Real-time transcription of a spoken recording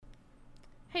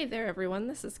Hey there, everyone.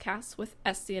 This is Cass with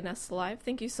SCNS Live.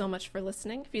 Thank you so much for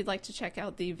listening. If you'd like to check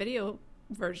out the video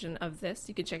version of this,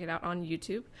 you can check it out on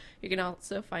YouTube. You can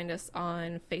also find us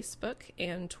on Facebook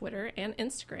and Twitter and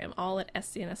Instagram, all at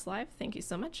SCNS Live. Thank you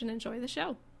so much and enjoy the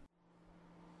show.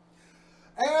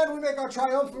 And we make our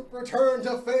triumphant return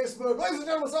to Facebook. Ladies and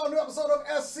gentlemen, it's a new episode of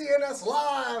SCNS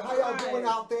Live. How y'all doing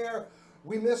out there?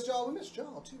 We missed y'all. We missed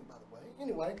y'all too, by the way.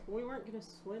 Anyway. We weren't going to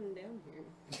swim down here.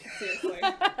 Seriously.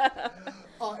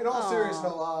 In all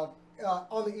seriousness, though,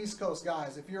 on the East Coast,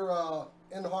 guys, if you're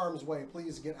in harm's way,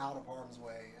 please get out of harm's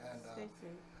way. And Stay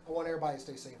safe. I want everybody to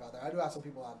stay safe out there. I do have some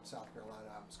people out in South Carolina.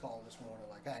 I was calling this morning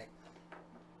like, hey,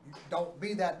 you don't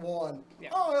be that one.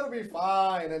 Yeah. Oh, it'll be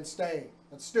fine and stay.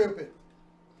 That's stupid.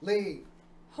 Leave.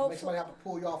 Make somebody have to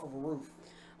pull you off of a roof.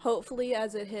 Hopefully,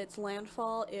 as it hits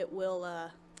landfall, it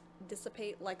will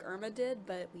dissipate like Irma did,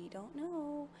 but we don't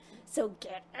know. So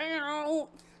get out.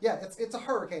 Yeah, it's a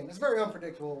hurricane. It's very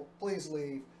unpredictable. Please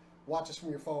leave. Watch us from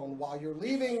your phone while you're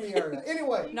leaving the area.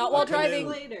 Anyway. Not while driving.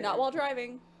 Not while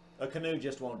driving. A canoe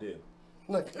just won't do.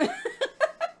 Look. That's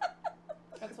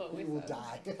what we will said.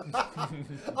 die.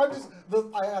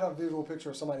 I had a visual picture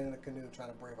of somebody in a canoe trying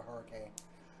to brave a hurricane.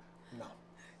 No.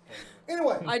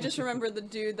 Anyway. I just remember the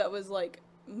dude that was like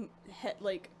doing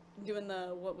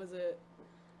the, what was it?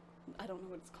 I don't know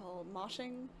what it's called.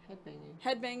 Moshing?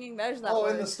 Headbanging. There's that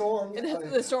word. In the storm. In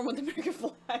the storm with the American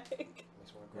flag.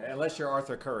 Yeah, unless you're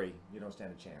Arthur Curry, you don't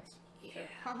stand a chance. Yeah.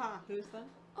 Haha, who's that?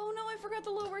 Oh no, I forgot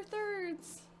the lower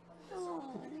thirds. Oh.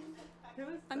 Who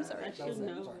is I'm that? sorry. I should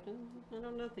know. I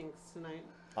don't know things tonight.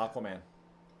 Aquaman.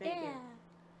 Thank you.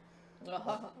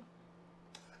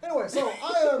 Anyway, so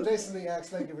I am Jason the Axe.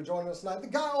 Thank you for joining us tonight. The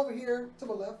guy over here to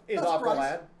my left is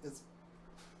Aqualad.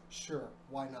 Sure,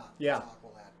 why not? Yeah.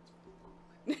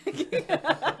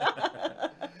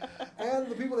 And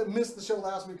the people that missed the show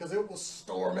last week because it was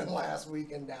storming last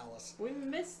week in Dallas. We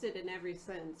missed it in every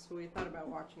sense. We thought about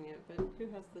watching it, but who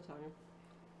has the time?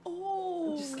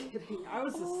 Oh. I'm just kidding. I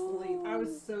was asleep. I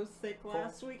was so sick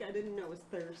last week. I didn't know it was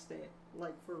Thursday.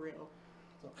 Like, for real.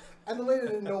 So, and the lady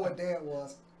didn't know what day it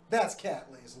was. That's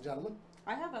Kat, ladies and gentlemen.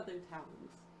 I have other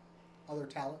talents. Other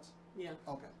talents? Yeah.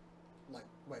 Okay. Like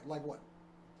what?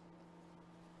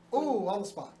 Ooh, on the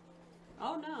spot.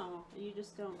 Oh, no. You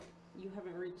just don't. You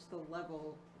haven't reached the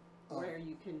level where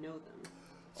you can know them.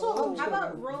 So how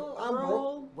about roll a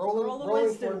rolling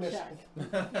wisdom for check?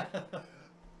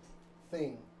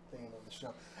 Theme of the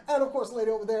show. And of course, the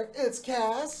lady over there, it's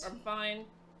Cass. I'm fine.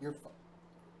 You're fine.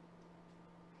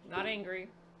 Not angry.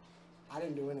 I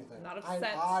didn't do anything. Not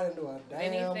upset. I didn't do a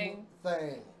damn anything.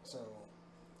 thing. So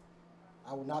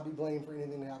I will not be blamed for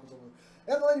anything that happens over.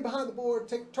 And the lady behind the board,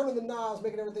 turning the knobs,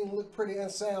 making everything look pretty and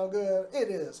sound good. It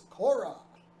is Cora.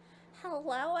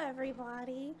 Hello,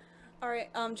 everybody. All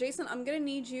right, Jason, I'm gonna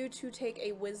need you to take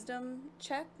a wisdom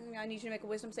check. I need you to make a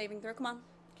wisdom saving throw. Come on.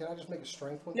 Can I just make a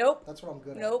strength one? Nope. That's what I'm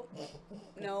good at. Nope.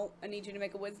 No, I need you to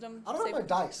make a wisdom. I don't have my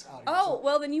dice out here. Oh,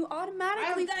 well then you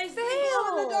automatically fail.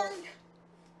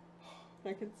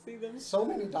 I can see them. So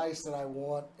many dice that I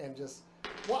want and just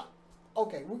what?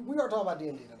 Okay, we are talking about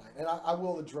D&D tonight, and I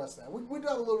will address that. We do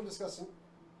have a little discussion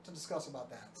to discuss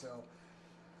about that. So,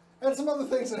 and some other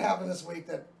things that happened this week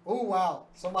that wow,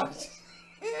 somebody.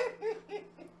 Could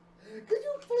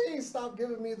you please stop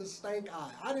giving me the stank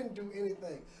eye? I didn't do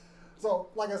anything. So,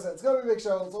 like I said, it's going to be a big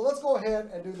show. So let's go ahead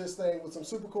and do this thing with some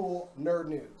super cool nerd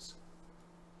news.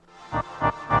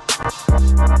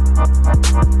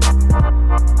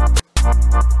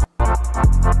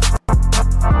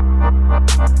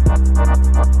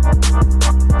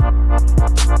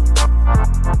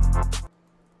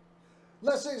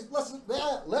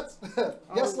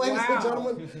 Yes, ladies and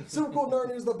gentlemen, super cool nerd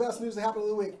news, the best news that happened of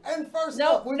the week. And first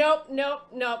up, Nope.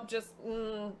 Just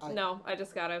no. I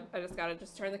just gotta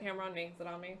just turn the camera on me. Is it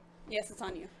on me? Yes, it's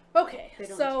on you. Okay.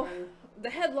 So the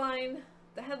headline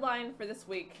for this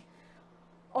week,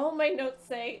 all my notes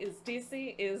say is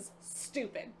DC is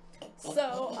stupid.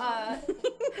 So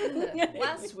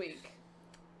last week,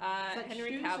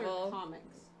 Henry Cavill. Or comics?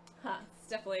 It's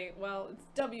definitely, it's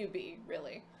WB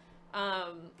really.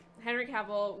 Henry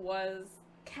Cavill was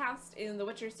cast in the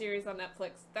Witcher series on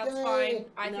Netflix. That's fine.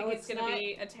 I think he's going to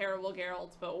be a terrible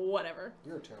Geralt, but whatever.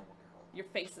 You're a terrible Geralt. Your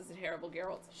face is a terrible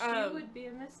Geralt. She would be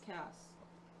a miscast.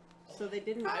 So they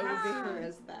didn't put her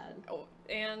as that. Oh,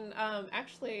 and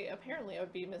actually, apparently, it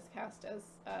would be miscast as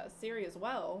Ciri as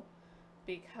well,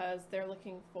 because they're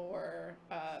looking for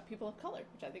people of color,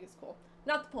 which I think is cool.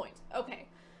 Not the point. Okay.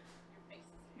 Your face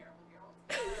is a terrible Geralt.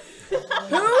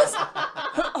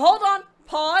 Hold on.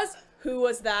 Pause. Who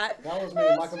was that? That was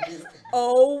me, my computer.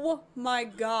 Oh my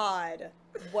god.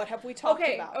 What have we talked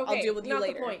about? Okay, I'll deal with you not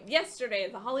later. the point. Yesterday,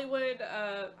 the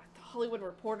Hollywood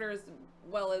reporters,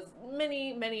 as well as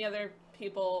many other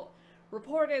people,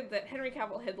 reported that Henry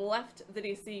Cavill had left the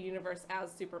DC universe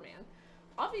as Superman.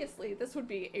 Obviously, this would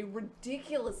be a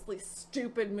ridiculously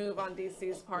stupid move on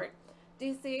DC's part.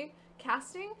 DC,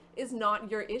 casting is not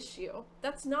your issue.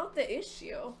 That's not the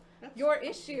issue. Your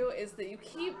issue is that you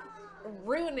keep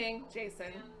ruining Jason.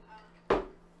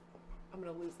 I'm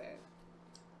gonna lose it.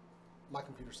 My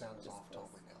computer sound is off totally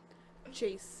now.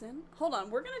 Jason, hold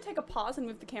on. We're gonna take a pause and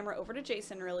move the camera over to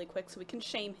Jason really quick so we can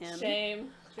shame him. Shame.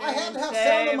 I had to have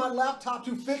sound on my laptop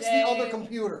to fix the other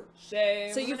computer.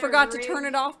 Shame. So you forgot to turn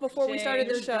it off before we started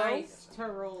the show? Dice to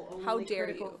roll only How dare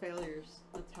critical you. failures.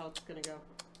 That's how it's gonna go.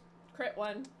 Crit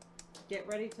one. Get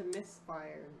ready to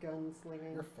misfire,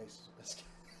 gunslinging. Your face is a biscuit.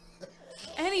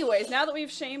 Anyways, now that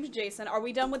we've shamed Jason, are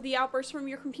we done with the outburst from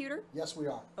your computer? Yes, we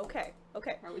are. Okay.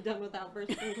 Are we done with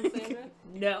outbursts from Cassandra?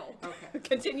 No. Okay.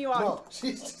 Continue on. No,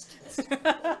 she's just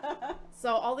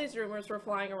So all these rumors were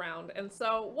flying around, and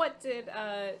so what did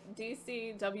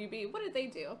DC WB? What did they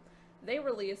do? They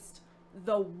released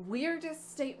the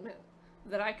weirdest statement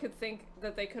that I could think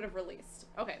that they could have released.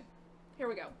 Okay, here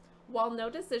we go. While no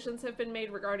decisions have been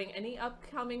made regarding any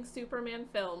upcoming Superman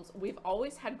films, we've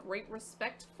always had great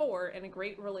respect for and a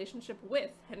great relationship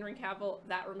with Henry Cavill.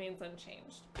 That remains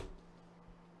unchanged.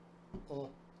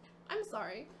 I'm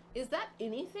sorry. Is that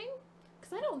anything?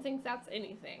 Because I don't think that's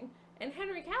anything. And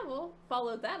Henry Cavill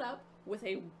followed that up with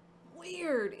a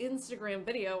weird Instagram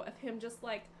video of him just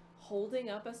like holding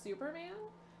up a Superman.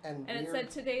 And it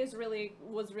said today was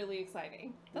really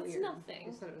exciting. That's Weird. nothing.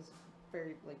 You said it was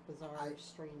very bizarre or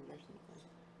strange or something.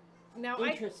 Now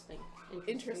Interesting.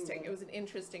 Interesting. It was an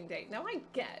interesting day. Now I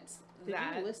get Did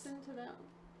that. you listen to that?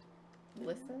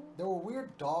 Listen? There were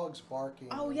weird dogs barking.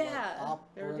 Oh, and, yeah.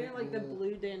 They were doing like the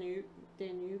blue Danube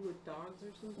with dogs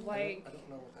or something. Like, I don't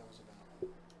know what that was about.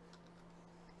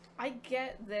 I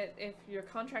get that if your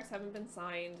contracts haven't been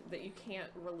signed, that you can't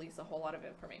release a whole lot of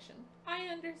information. I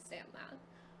understand that.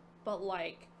 But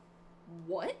like,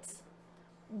 what?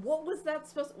 What was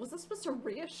that was this supposed to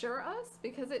reassure us?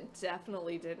 Because it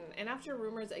definitely didn't. And after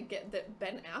rumors again that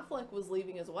Ben Affleck was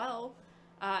leaving as well,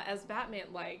 as Batman,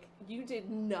 like, you did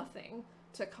nothing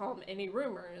to calm any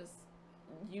rumors.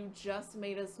 You just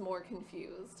made us more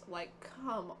confused. Like,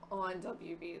 come on,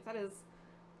 WB.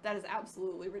 That is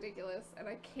absolutely ridiculous, and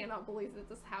I cannot believe that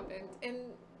this happened. And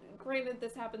granted,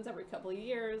 this happens every couple of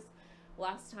years.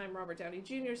 Last time Robert Downey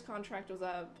Jr.'s contract was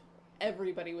up,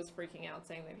 everybody was freaking out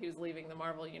saying that he was leaving the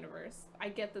Marvel Universe. I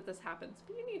get that this happens,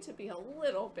 but you need to be a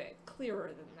little bit clearer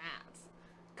than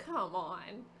that. Come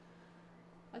on.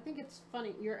 I think it's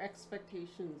funny, your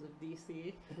expectations of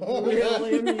DC.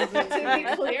 Really amusing. To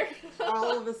be clear.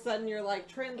 All of a sudden you're like,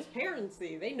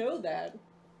 transparency, they know that.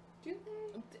 Do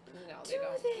they? No, they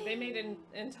don't. They made an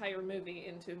entire movie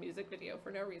into a music video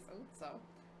for no reason, so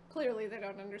clearly they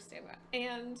don't understand that.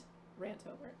 And rant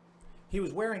over. He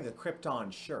was wearing a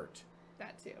Krypton shirt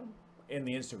That too. in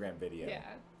the Instagram video. Yeah.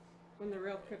 When the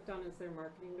real Krypton is their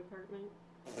marketing department.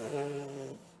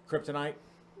 Kryptonite?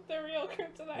 The real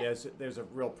kryptonite. Yes, there's a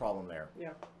real problem there.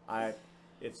 Yeah.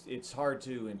 It's hard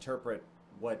to interpret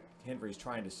what Henry's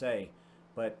trying to say,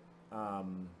 but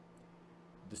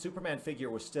the Superman figure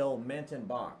was still mint in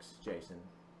box, Jason.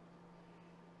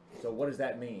 So what does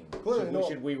that mean?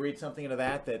 Should we read something into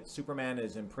that Superman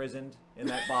is imprisoned in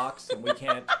that box and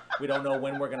we don't know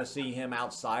when we're going to see him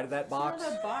outside of that box?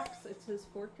 It's not a box, it's his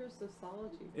fortress of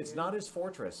solitude. It's not his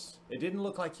fortress. It didn't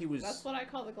look like he was. That's what I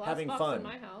call the glass having box fun. in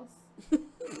my house.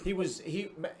 He goes. He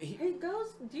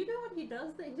do you know what he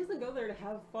does? He doesn't go there to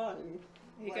have fun.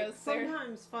 He goes there.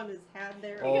 Sometimes fun is had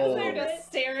there. He goes there to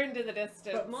stare into the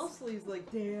distance. But mostly he's like,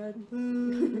 Dad.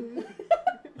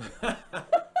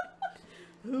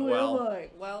 Who am I?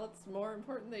 Well, it's more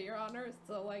important that you're on Earth,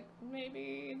 so like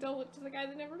maybe don't look to the guy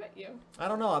that never met you. I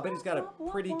don't know. I bet he's got a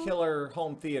pretty killer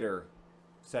home theater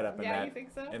set up in Yeah, that. you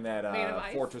think so? In that Made of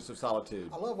ice? Fortress of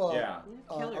Solitude. I love our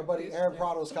buddy booster. Aaron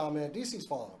Prado's comment. DC's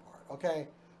falling apart. Okay,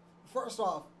 first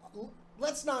off,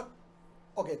 let's not.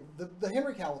 Okay, the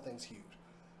Henry Cavill thing's huge,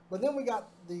 but then we got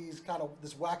this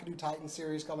wackadoo Titan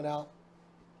series coming out.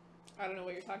 I don't know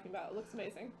what you're talking about. It looks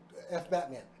amazing. F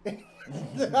Batman.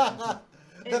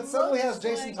 That suddenly has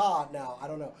Jason Todd now. I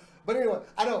don't know, but anyway,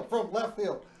 I know from left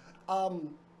field. I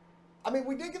mean,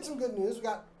 we did get some good news. We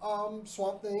got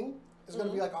Swamp Thing. It's going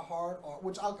to be like a hard art,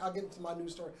 which I'll get into my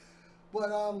news story.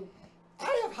 But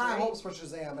I have high hopes for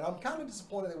Shazam, and I'm kind of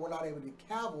disappointed that we're not able to get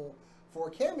Cavill for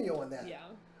a cameo in that. Yeah.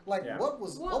 Like, what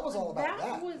was all about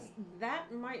that?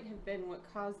 That might have been what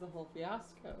caused the whole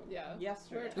fiasco. Yeah.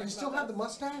 Yesterday. Did he still have the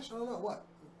mustache? I don't know what.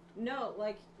 No,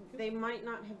 like, they might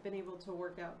not have been able to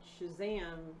work out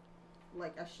Shazam,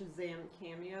 like a Shazam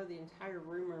cameo. The entire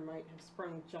rumor might have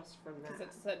sprung just from that.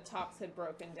 Because it said talks had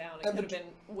broken down. It could have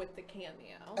been with the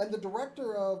cameo. And the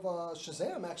director of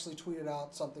Shazam actually tweeted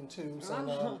out something too, saying,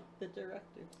 the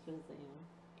director of Shazam.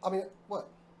 I mean, what?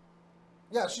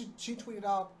 Yeah, she tweeted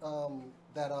out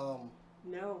that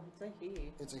No, it's a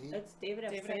he. It's a he. It's David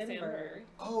F. Sandberg.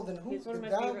 Oh, then who? He's one of my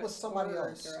That favorite was somebody horror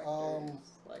else. directors.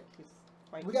 Like, he's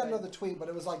quite We got good. another tweet, but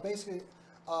it was like basically,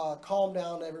 calm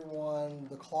down, everyone.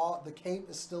 The cape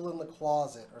is still in the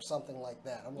closet, or something like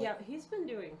that. I'm like, Yeah, he's been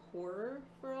doing horror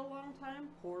for a long time.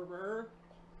 Horror.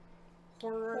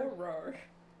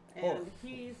 And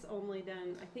he's only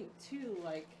done, I think,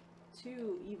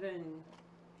 two even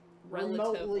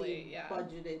remotely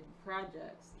budgeted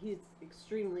projects. He's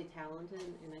extremely talented,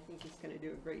 and I think he's going to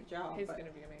do a great job. He's going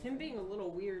to be amazing. Him being a little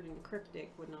weird and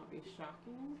cryptic would not be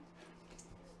shocking.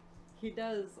 He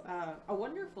does a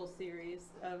wonderful series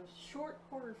of short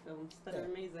horror films that are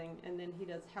amazing, and then he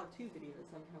does how-to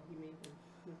videos on how he made them.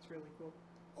 It's really cool.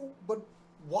 oh, but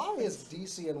why is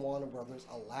DC and Warner Brothers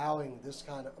allowing this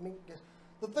kind of? I mean,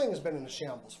 the thing has been in a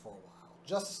shambles for a while.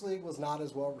 Justice League was not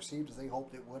as well received as they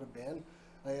hoped it would have been.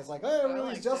 And it's like, hey,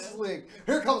 release Justice League.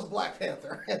 Here comes Black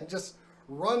Panther, and just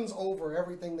runs over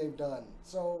everything they've done.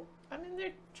 So I mean,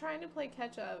 they're trying to play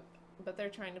catch up, but they're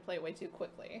trying to play way too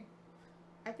quickly.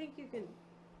 I think you can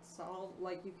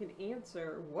you can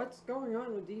answer what's going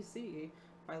on with DC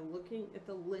by looking at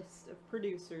the list of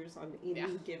producers on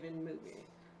any given movie.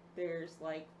 There's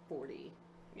like 40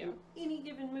 in any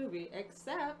given movie,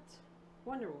 except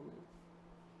Wonder Woman.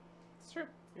 It's true.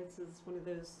 This is one of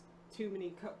those too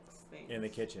many cooks things. In the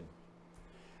kitchen.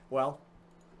 Well,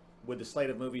 with the slate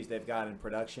of movies they've got in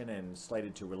production and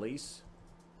slated to release,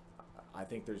 I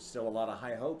think there's still a lot of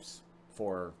high hopes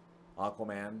for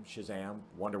Aquaman, Shazam,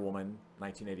 Wonder Woman,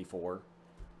 1984,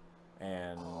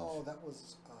 and... Oh, that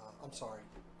was... I'm sorry.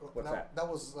 What's that? That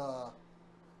was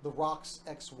The Rock's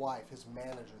ex-wife, his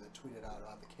manager, that tweeted out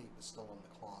about the cape is still in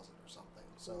the closet or something.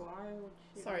 So why would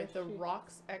she? Sorry, The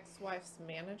Rock's ex-wife's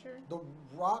manager? The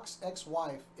Rock's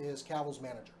ex-wife is Cavill's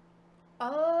manager.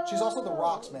 Oh. She's also The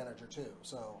Rock's manager, too.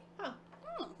 So, Huh.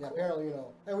 yeah, apparently,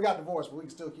 hey, we got divorced, but we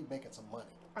can still keep making some money.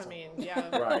 I So. mean,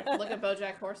 yeah. Right. Look at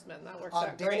BoJack Horseman. That works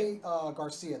out Danny great.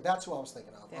 Garcia, that's who I was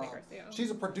thinking of. Danny Garcia. She's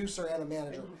a producer and a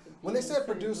manager. When they said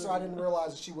producer, I didn't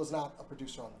realize that she was not a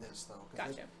producer on this, though.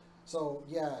 Gotcha. So,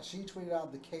 yeah, she tweeted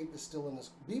out the cape is still in his...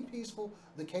 Be peaceful,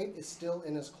 the cape is still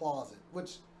in his closet,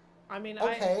 which... I mean,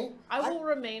 okay. I will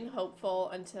remain hopeful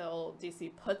until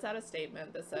DC puts out a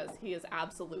statement that says he is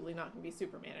absolutely not going to be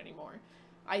Superman anymore.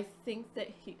 I think that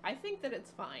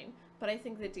it's fine, but I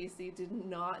think that DC did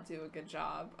not do a good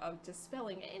job of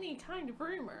dispelling any kind of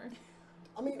rumor.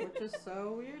 I mean, Which is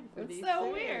so weird for It's DC.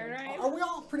 so weird, right? are we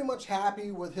all pretty much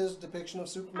happy with his depiction of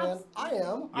Superman? I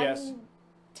am. Yes. I'm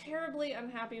terribly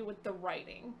unhappy with the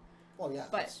writing, Well, yeah.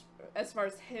 but as far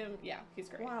as him, yeah, he's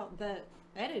great. Well, the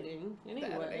editing, anyway,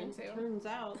 editing, too. turns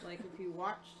out, like, if you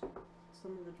watch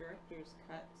some of the director's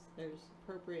cuts, there's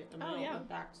appropriate amount of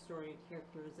backstory and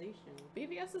characterization.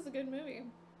 BVS is a good movie.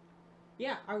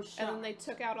 Yeah, I was shocked. And then they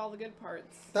took out all the good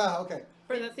parts Okay.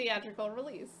 for the theatrical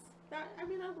release. I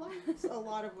mean, I liked a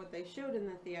lot of what they showed in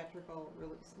the theatrical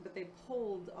release, but they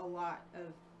pulled a lot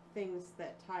of things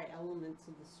that tie elements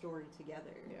of the story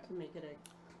together to make it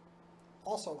a...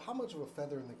 Also, how much of a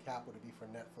feather in the cap would it be for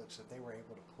Netflix if they were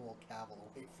able to pull Cavill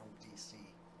away from DC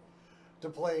to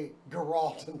play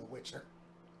Geralt in The Witcher?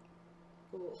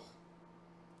 Ugh.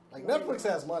 Like, Netflix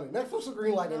has money. Netflix will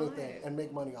greenlight anything and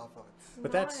make money off of it.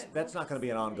 But that's not going to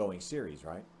be an ongoing series,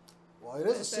 right? Well, it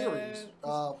is a series. If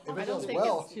I it don't does think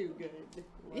well, It's too good.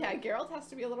 Yeah, Geralt has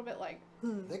to be a little bit like,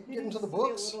 they can get into It the has to be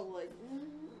books. A little like,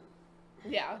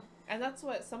 yeah. And that's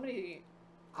what somebody...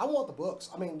 I want the books.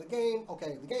 I mean, the game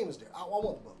is there. I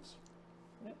want the books.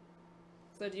 Yep.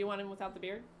 So do you want him without the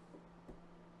beard?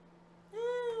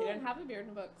 He didn't have a beard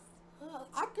in the books.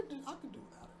 I could do without it.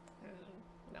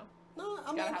 No. No, I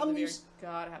mean, Gotta have I'm the beard. used.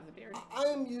 Gotta have the beard. I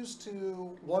am used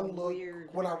to one look weird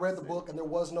when I read the accent. book and there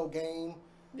was no game,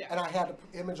 Yeah. and I had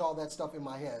to image all that stuff in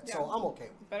my head. So Yeah. I'm okay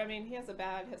with it. But I mean, he has a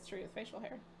bad history with facial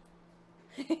hair.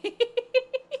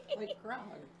 like Grog.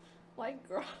 Like,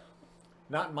 girl.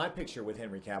 Not in my picture with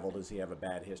Henry Cavill does he have a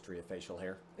bad history of facial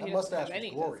hair. He That doesn't mustache have was any,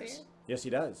 does glorious. he? Yes, he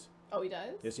does. Oh, he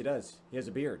does? Yes, he does. He has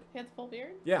a beard. He had the full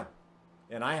beard? Yeah.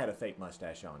 And I had a fake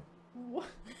mustache on. What?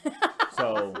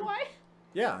 So, Why?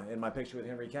 yeah, in my picture with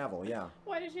Henry Cavill, yeah.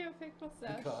 Why did you have a fake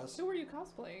mustache? Because- Who were you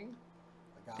cosplaying?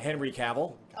 I got Henry it.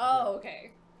 Cavill? Oh,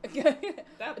 okay.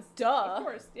 That's Duh. Of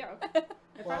course, yeah.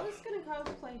 If I was gonna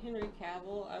cosplay Henry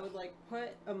Cavill, I would like put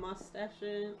a mustache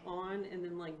on and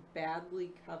then like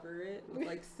badly cover it with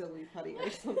like silly putty or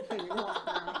something. And walk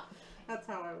around. That's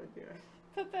how I would do it.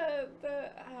 Put the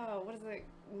what is it?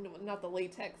 No, not the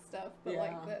latex stuff, but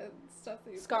like the stuff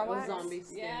that you Scar put- wax? Zombie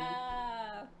skin.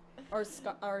 Yeah. Or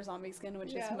zombie skin,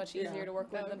 which is much easier to work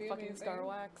That with would than be fucking amazing. scar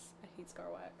wax. I hate scar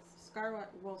wax. Scar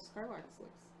wax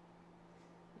looks.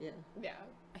 Yeah. Yeah.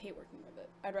 I hate working with it.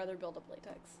 I'd rather build up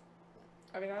latex.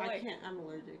 I mean, I can't. I'm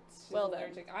allergic. Well, then.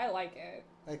 allergic. I like it.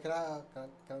 Hey, can I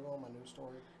go on my news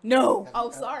story? No!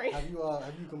 Sorry. Have you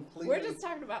completely? We're just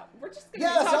talking about. We're just gonna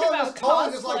Yeah, be so talking I'm about just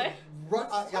totally just cosplay.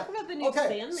 like Talk about the new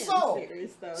Sandman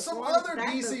series, though. Some As long as other that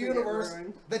DC doesn't get universe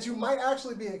ruined. that you might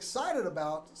actually be excited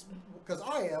about, because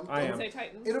I am. I am. Say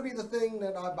Titans. It'll be the thing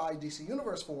that I buy DC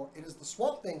Universe for. It is the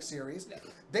Swamp Thing series,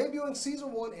 debuting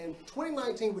season 1 in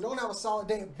 2019. We don't have a solid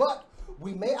date, but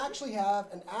we may actually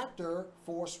have an actor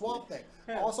for Swamp Thing.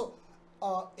 Also,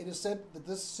 it is said that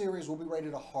this series will be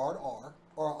rated a hard R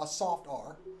or a soft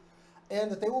R,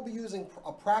 and that they will be using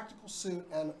a practical suit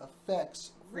and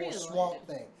effects for Really? Swamp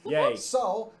Thing. Yay.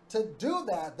 So to do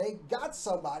that, they got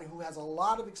somebody who has a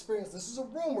lot of experience. This is a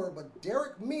rumor, but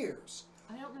Derek Mears.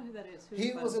 I don't know who that is. Who's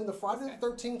He that? was in the Friday the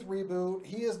 13th reboot.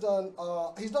 He has done a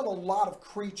lot of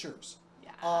creatures.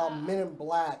 Men in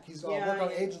Black. He's worked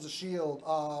on Agents of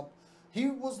S.H.I.E.L.D. He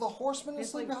was the Horseman in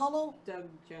He's Sleepy like Hollow. Doug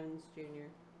Jones Jr.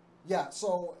 Yeah,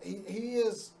 so he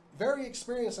is very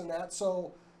experienced in that.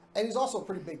 So, and he's also a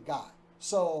pretty big guy.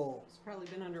 So He's probably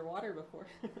been underwater before.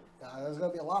 there's going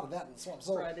to be a lot of that in Swamp.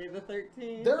 So Friday the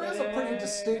 13th. there is a pretty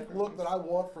distinct look that I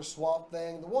want for Swamp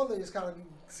Thing. The one that is kind of, you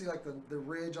can see like the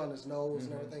ridge on his nose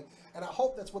and everything. And I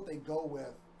hope that's what they go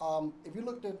with. If you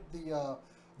looked at the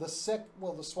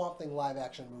Swamp Thing live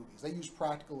action movies, they use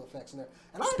practical effects in there.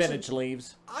 And Spinach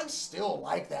leaves. I still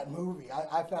like that movie.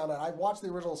 I found out. I watched the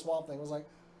original Swamp Thing. I was like,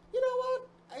 you know what?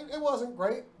 It wasn't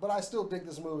great, but I still dig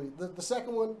this movie. The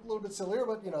second one, a little bit sillier,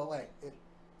 but hey,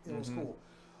 it was cool.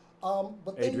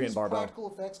 But they Adrian use Barbeau.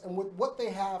 practical effects, and with what they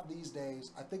have these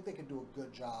days, I think they could do a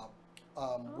good job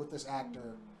with this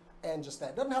actor. And just that.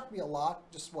 It doesn't have to be a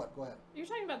lot. Just what? Go ahead. You're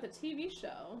talking about the TV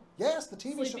show. Yes, the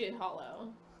TV Sleepy show. Hollow.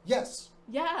 Yes.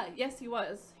 Yeah, yes, he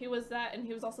was. He was that, and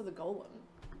he was also the Golem.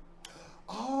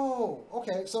 Oh,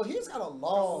 okay. So he's got a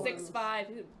long 6'5",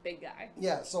 he's a big guy.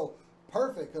 Yeah, so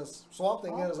perfect because Swamp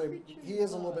Thing All is creatures he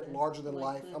is a little bit fly larger than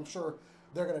like life. the- I'm sure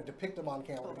they're going to depict him on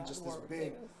camera. He's just this More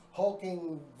big, famous.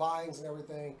 hulking vines and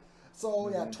everything. So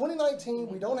yeah, 2019.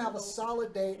 We don't have a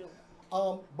solid date,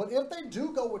 but if they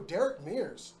do go with Derek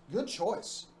Mears, good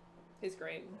choice. He's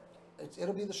great.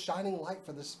 It'll be the shining light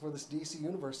for this DC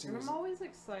Universe And series. I'm always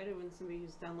excited when somebody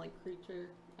who's done like creature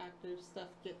actor stuff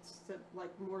gets to like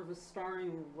more of a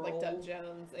starring role. Like Doug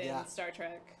Jones in Yeah. Star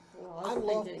Trek. Well, I was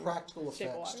love thinking practical Shape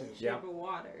of effects Water. too. Yeah. Shape of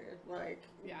Water, like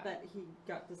Yeah. that he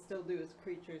got to still do his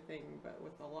creature thing, but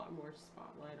with a lot more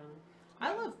spotlight on him.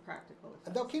 I love practical effects.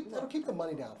 And they'll keep the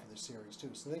money down Love for this series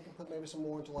too, so they can put maybe some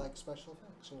more into like special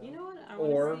effects. You know what? I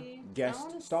Or wanna see, guest I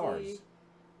wanna stars. See,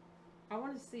 I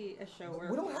want to see a show where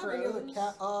We don't have any other pros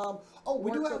cat.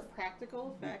 We do work have. with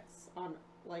practical effects on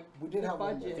like We did the have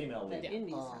one more. budget Female that lead.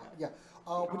 indies have. Yeah. We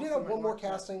Also did have might one more watch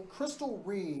that. casting. Crystal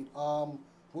Reed will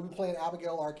be playing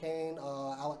Abigail Arcane,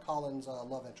 Alec Collins'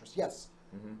 love interest. Yes.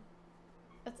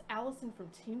 That's Allison from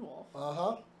Teen Wolf.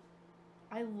 Uh-huh.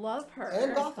 I love her.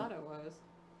 And I Gotham. thought it was.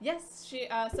 Yes, she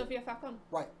Sophia Falcon.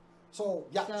 Right. So,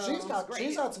 yeah, So-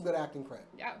 she's had some good acting credit.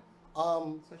 Yeah.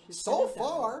 So she's So good at that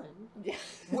far, thing. Yeah.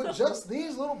 with just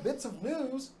these little bits of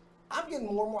news, I'm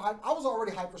getting more and more hyped. I was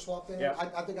already hyped for Swamp Thing. Yeah.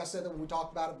 I think I said that when we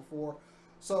talked about it before.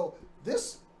 So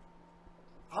this,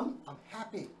 I'm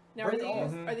happy. Now, Bring it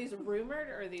on. are these rumored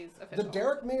or are these The official?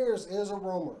 Derek Mears is a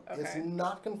rumor. It's Okay.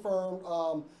 not confirmed.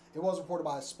 It was reported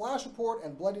by Splash Report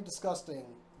and Bloody Disgusting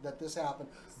that this happened.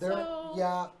 So-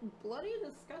 Yeah, Bloody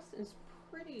Disgusting is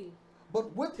pretty.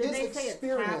 but with Did his they say it's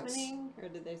experience, happening, or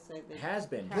did they say they Has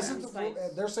been. this is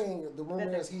Parasites. they're saying the rumor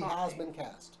That is he they're has talking. been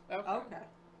cast. Okay. Okay.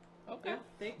 Okay. Yeah,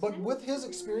 they But tend with his to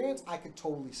be- experience, I could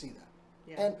totally see that.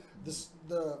 Yeah. And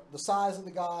the size of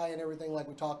the guy and everything, like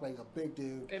we talked about, he's a big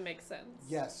dude. It makes sense.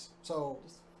 Yes. So,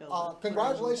 Just filled up.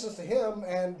 congratulations to him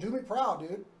and do me proud,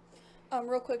 dude.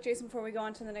 Real quick, Jason, before we go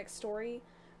on to the next story,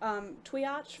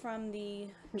 Tweotch from the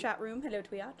chat room, hello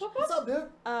Tweotch, What's up, dude?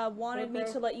 wanted me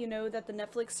to let you know that the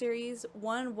Netflix series,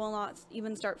 one, will not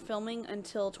even start filming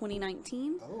until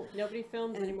 2019. Oh. Nobody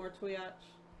films anymore, Tweotch.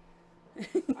 I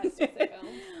still say film.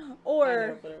 I know,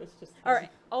 Or, but it was just. alright,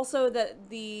 also that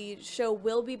the show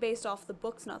will be based off the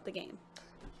books, not the game.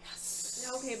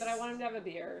 Okay, but I want him to have a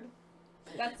beard.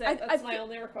 That's it. That's my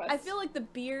only request. I feel like the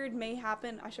beard may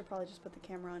happen. I should probably just put the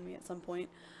camera on me at some point.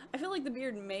 I feel like the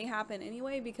beard may happen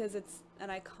anyway because it's an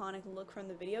iconic look from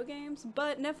the video games.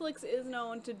 But Netflix is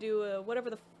known to do whatever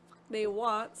the fuck they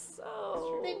want,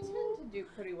 so They tend to do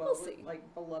pretty well with like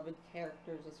beloved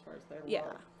characters as far as their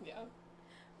look. Yeah.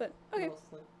 But okay.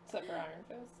 Mostly. Except for Iron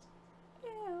Fist. Yeah.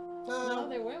 No,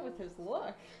 they went with his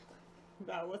look.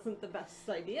 That wasn't the best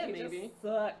idea, He maybe. just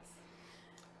sucks.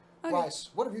 Okay. Bryce,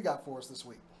 what have you got for us this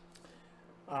week?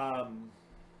 Nothing.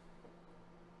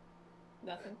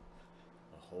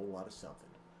 A whole lot of something.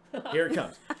 Here it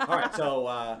comes. All right,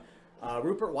 so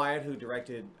Rupert Wyatt, who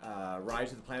directed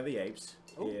Rise of the Planet of the Apes,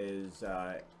 is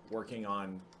working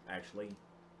on, actually,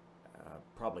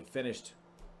 probably finished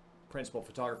principal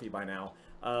photography by now,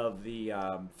 of the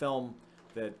film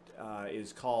that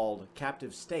is called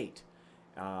Captive State.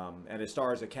 And it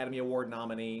stars Academy Award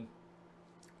nominee,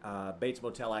 Bates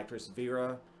Motel actress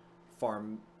Vera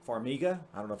Farmiga.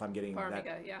 I don't know if I'm getting that.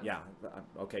 Farmiga, yeah. Yeah.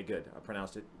 Okay, good. I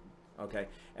pronounced it. Okay.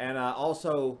 And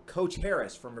also Coach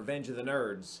Harris from Revenge of the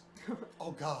Nerds.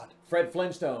 Oh, God. Fred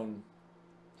Flintstone.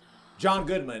 John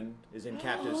Goodman is in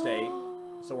Captive State.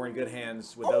 So we're in good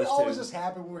hands with those two. Always just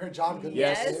happy when we hear John Goodman.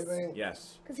 Yes. say anything.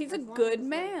 Yes. Because he's a good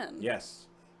man. Yes.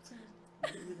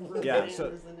 Yeah.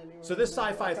 So this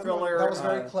sci-fi thriller. That was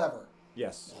very clever.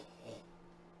 Yes.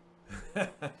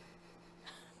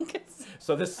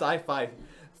 So this sci-fi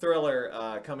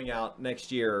thriller coming out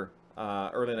next year,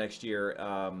 early next year,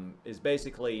 is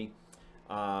basically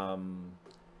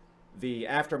the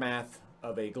aftermath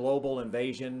of a global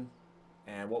invasion,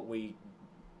 and what we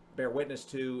bear witness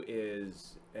to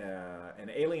is an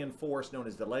alien force known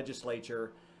as the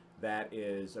Legislature that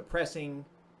is oppressing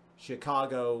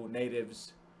Chicago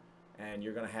natives, and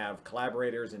you're going to have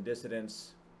collaborators and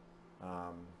dissidents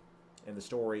in the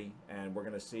story, and we're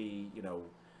going to see, you know,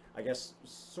 I guess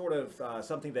sort of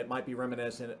something that might be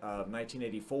reminiscent of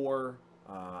 1984,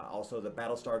 also the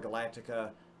Battlestar Galactica,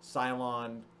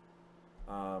 Cylon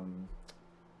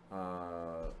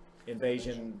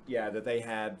invasion, that they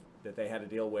had to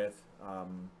deal with,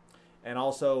 and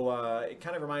also it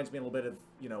kind of reminds me a little bit of,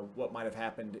 you know, what might have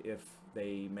happened if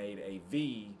they made a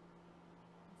V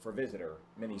for Visitor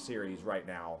miniseries right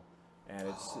now. And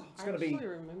it's going to be. I actually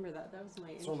remember that. That was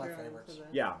my It's intro. one of my favorites.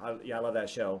 Yeah, I love that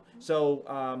show. So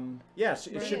yes,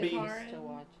 it should be. To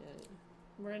watch it.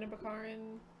 Marina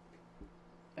Baccarin.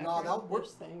 No, that we're,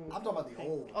 First thing. I'm talking about the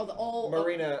old. Oh, the old.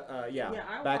 Marina, I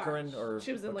Baccarin, watched. or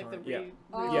She was in like the yeah.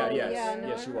 Oh, Yeah, yes. yeah, no,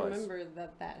 Yes, she I was. remember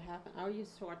that happened. I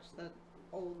used to watch the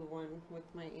old one with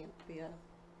my Aunt Thea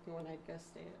when I'd go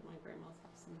stay at my grandma's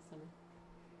house in the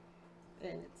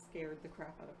summer. And it scared the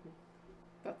crap out of me.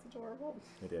 That's adorable.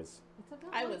 It is. It's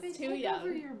about I like was they too take young.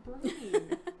 over your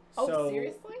brain. Oh, So-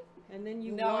 seriously? And then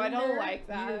you No, I wonder, don't like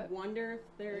that. You wonder if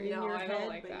they're in No, your I head, don't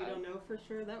like but that. you don't know for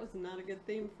sure. That was not a good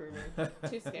theme for me.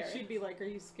 Too scary. She'd be like, "Are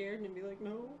you scared?" And I'd be like,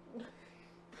 "No."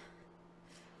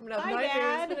 I'm gonna have Hi, nightmares,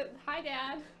 Dad. but hi,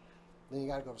 Dad. Then you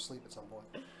got to go to sleep at some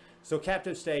point. So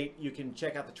Captive State, you can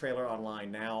check out the trailer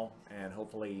online now, and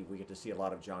hopefully we get to see a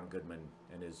lot of John Goodman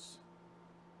and his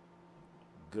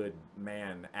good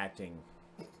man acting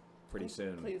pretty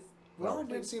soon. Please. Well, I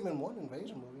did see him in one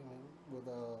invasion movie, with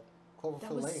Cloverfield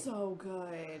That was Lane. so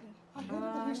good. I hated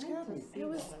that he scared me. It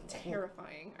was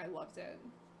terrifying. I loved it.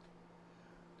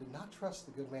 Did not trust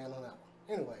the good man on that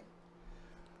one. Anyway,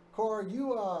 Cora,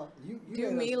 you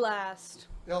Do made me us- last.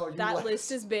 Oh, you That last.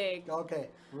 list is big. Okay,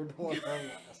 we're doing her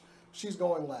last. She's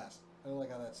going last. I don't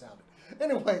like how that sounded.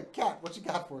 Anyway, Kat, what you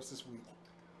got for us this week?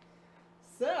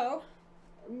 So,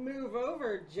 move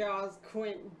over, Jaws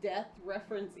Quint death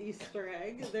reference Easter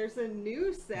egg. There's a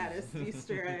new saddest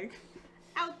Easter egg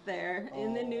out there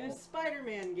in the new Aw.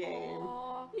 Spider-Man game.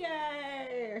 Aww.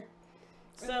 Yay!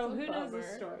 So, That's a who knows this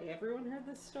bummer. story? Everyone heard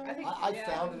this story? I think- I Yeah.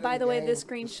 found it. By in the way, game. this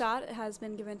screenshot has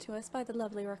been given to us by the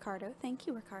lovely Ricardo. Thank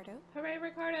you, Ricardo. Hooray,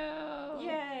 Ricardo!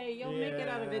 Yay! You'll make it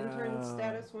out of intern Yeah.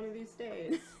 status one of these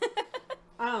days.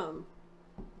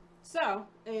 So,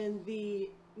 in the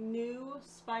new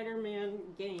Spider-Man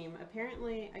game,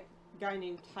 apparently a guy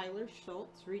named Tyler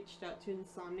Schultz reached out to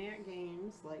Insomniac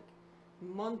Games like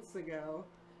months ago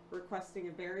requesting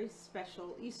a very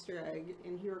special Easter egg,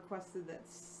 and he requested that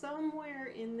somewhere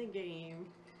in the game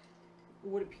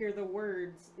would appear the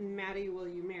words, "Maddie, will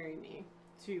you marry me?"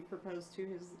 to propose to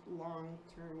his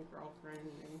long-term girlfriend,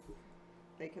 and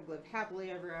they could live happily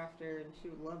ever after, and she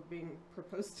would love being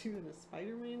proposed to in a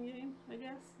Spider-Man game, I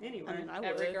guess. Anyway. I mean, I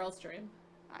Every would. girl's dream.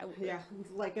 I would. Yeah,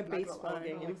 it's like a Not gonna baseball lie, I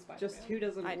don't game. like Spider-Man. Just who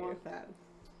doesn't I do. want that?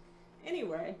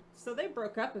 Anyway, so they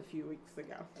broke up a few weeks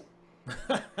ago.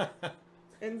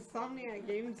 Insomniac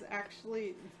Games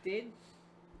actually did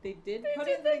They did put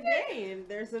it in the game.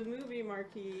 There's a movie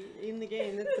marquee in the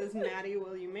game that says, Maddie,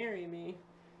 will you marry me?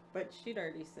 But she'd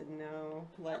already said no.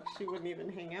 Like, she wouldn't even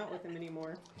hang out with him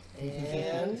anymore.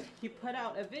 And he put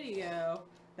out a video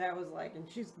that was like, and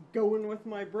she's going with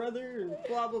my brother and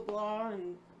blah, blah, blah.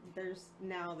 And there's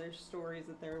stories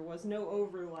that there was no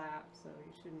overlap, so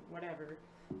you shouldn't, whatever.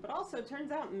 But also, it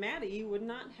turns out Maddie would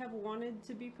not have wanted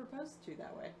to be proposed to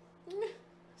that way.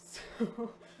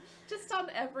 So... Just on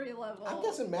every level. I'm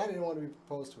guessing Maddie didn't want to be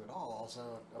proposed to at all,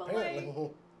 so But apparently.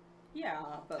 Yeah,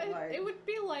 but like... It would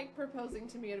be like proposing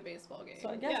to me at a baseball game. So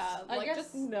I guess,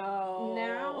 just no.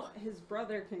 Now his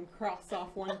brother can cross off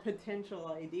one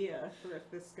potential idea for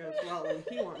if this goes well and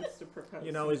he wants to propose.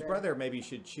 You know, his brother maybe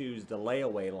should choose the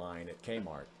layaway line at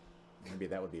Kmart. Maybe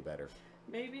that would be better.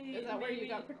 Maybe. Is that where you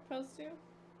got proposed to?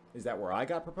 Is that where I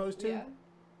got proposed to? Yeah.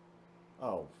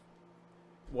 Oh.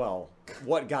 Well,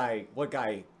 what guy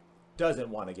doesn't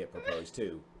want to get proposed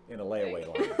to in a layaway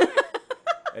line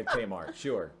at Kmart?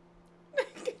 Sure.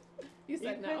 You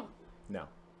said no. No,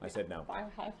 I said no. Buy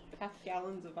half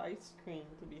gallons of ice cream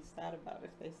to be sad about if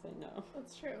they say no.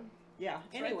 That's true. Yeah.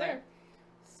 It's anyway, right there.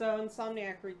 so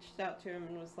Insomniac reached out to him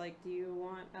and was like, "Do you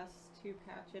want us to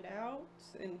patch it out?"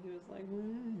 And he was like,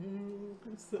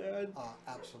 "I'm sad."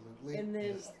 Absolutely. And then,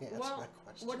 is the answer to that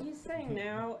question. what he's saying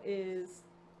now is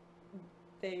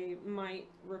they might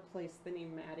replace the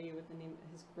name Maddie with the name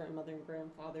his grandmother and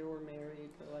grandfather were married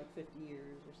for like 50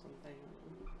 years or something.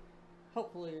 And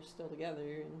hopefully are still together,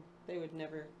 and they would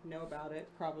never know about it,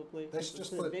 probably. They should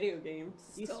just a put video game.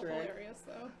 Still Easter egg. hilarious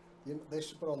though. You know, they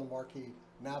should put on the marquee,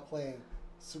 now playing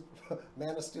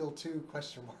Man of Steel 2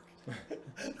 question mark.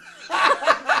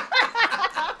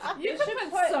 You should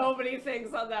put so many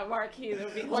things on that marquee that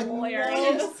would be Like,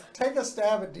 hilarious. no, take a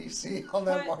stab at DC on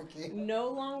that But marquee. no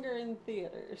longer in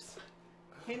theaters.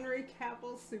 Henry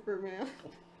Cavill Superman.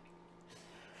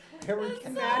 Henry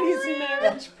Maddie's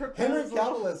marriage proposal. Henry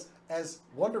Cavill as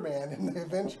Wonder Man in the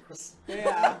Avengers.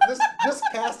 Yeah. Just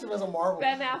cast him as a Marvel.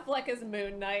 Ben Affleck is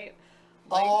Moon Knight.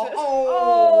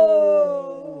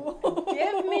 Oh.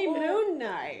 Give me Moon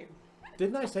Knight.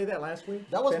 Didn't I say that last week?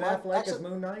 That was Ben my- Affleck as actually-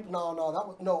 Moon Knight? No, that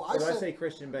was no. Or did I say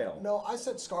Christian Bale? No, I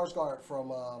said Skarsgård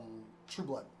from True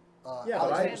Blood. Yeah,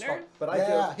 Alexander? but I yeah,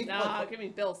 joked. he Nah, played- give me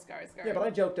Bill Skarsgård. Yeah, but I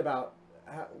joked about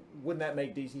wouldn't that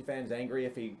make DC fans angry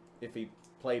if he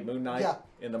played Moon Knight Yeah.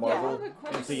 in the Yeah, Marvel the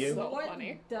question MCU? is, So what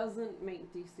funny. doesn't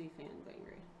make DC fans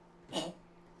angry?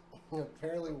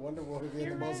 Apparently, Wonder Woman being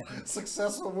You're the most right.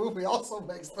 successful movie also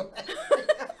makes them angry.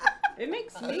 It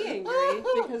makes me angry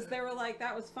because they were like,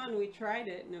 that was fun, we tried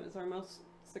it, and it was our most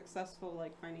successful,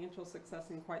 like, financial success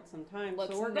in quite some time.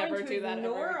 Let's so we're never going to do that ever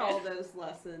ignore all again. those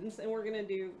lessons, and we're going to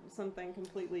do something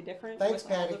completely different Thanks,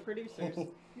 with all Patty. the producers.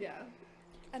 Yeah.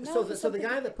 And now So for the something-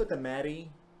 guy that put the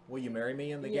Maddie, will you marry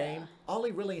me in the Yeah. game, all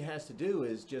he really has to do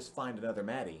is just find another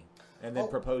Maddie and then Oh.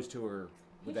 propose to her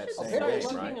with He that should same start name,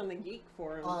 looking right? on the Geek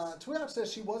forums. Tweet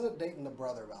says she wasn't dating the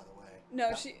brother, by the way.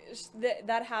 No,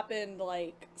 that happened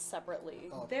like separately.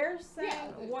 Oh. They're saying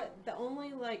Yeah. what the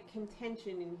only like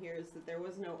contention in here is that there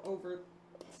was no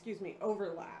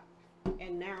overlap,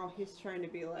 and now he's trying to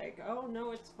be like, oh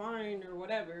no, it's fine or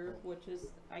whatever, which is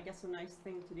I guess a nice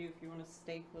thing to do if you want to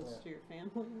stay close to your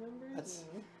family members. That's-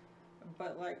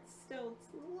 But like, still, it's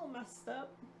a little messed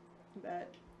up that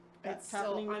It's that's so,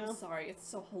 happening now. I'm sorry, it's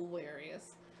so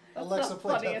hilarious. That's Alexa, the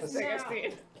play funniest thing I've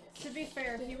Tempest. seen. To be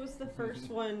fair, he was the first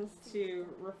one to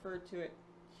refer to it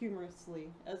humorously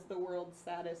as the world's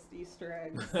saddest Easter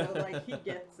egg. So like he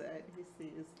gets it. He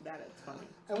sees that it's funny.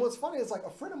 And what's funny is, like, a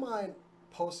friend of mine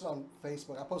posted on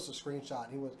Facebook, I posted a screenshot,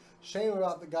 and he was shaming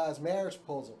about the guy's marriage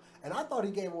proposal. And I thought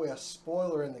he gave away a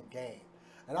spoiler in the game.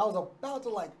 And I was about to,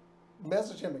 like,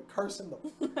 message him and curse him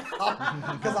the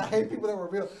out because I hate people that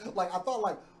reveal. Like, I thought,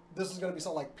 like, this was going to be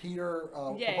something like Peter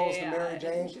proposed to Mary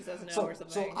Jane. She says no So or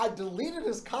something. I deleted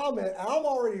his comment, and I'm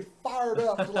already fired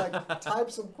up to, like,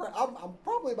 type some crap. I'm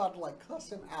probably about to, like, cuss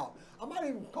him out. I might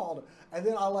even call him. And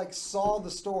then I, like, saw the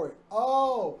story.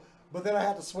 Oh, but then I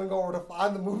had to swing over to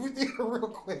find the movie theater real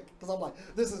quick because I'm like,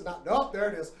 this is not. Nope, there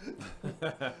it is.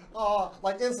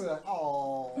 Like, instantly, like,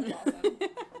 oh.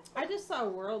 I just saw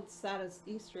World's Saddest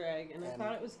Easter Egg, and I And-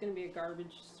 thought it was going to be a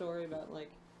garbage story about,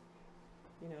 like,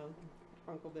 you know,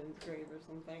 Uncle Ben's grave or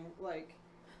something. Like,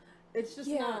 it's just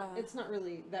not. Yeah. It's not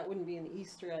really. That wouldn't be an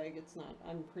Easter egg. It's not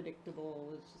unpredictable.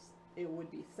 It's just. It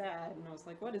would be sad, and I was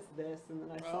like, "What is this?" And then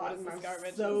I Oh, saw what it, is and I this was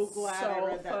garbage? so It's glad I so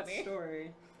read that funny.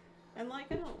 story. And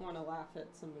like, I don't want to laugh at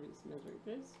somebody's misery,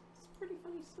 but it's a pretty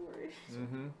funny story.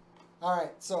 Mm-hmm. All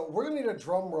right, so we're going to need a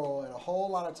drum roll and a whole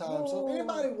lot of time. So Whoa. if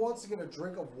anybody wants to get a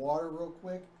drink of water real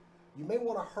quick, you may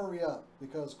want to hurry up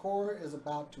because Cora is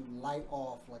about to light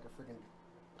off like a freaking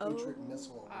Patriot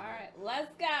missile over All here. right,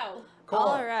 let's go. Cora,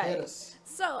 All right. hit us.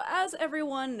 So, as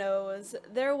everyone knows,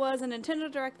 there was a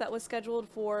Nintendo Direct that was scheduled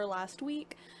for last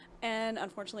week, and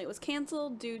unfortunately it was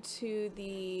canceled due to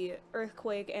the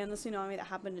earthquake and the tsunami that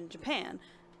happened in Japan,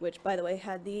 which, by the way,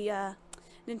 had the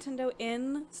Nintendo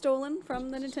Inn stolen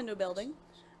from the Nintendo building.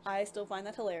 I still find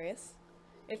that hilarious.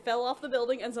 It fell off the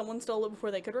building and someone stole it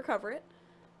before they could recover it.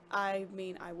 I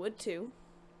mean, I would too,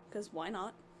 because why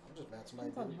not? I just met somebody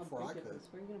Depends on how before I big it could. is.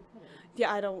 Where are you gonna put it?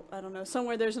 Yeah, I don't know.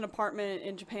 Somewhere there's an apartment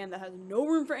in Japan that has no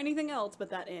room for anything else but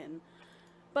that inn.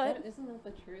 But Isn't that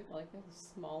the truth? Like, they're the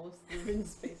smallest living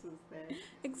spaces there.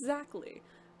 exactly.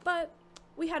 But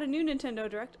we had a new Nintendo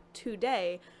Direct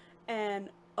today, and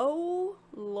oh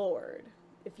lord,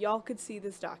 if y'all could see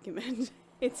this document,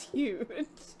 it's huge.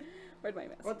 Where'd my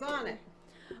mouse? What's on it?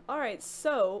 Alright,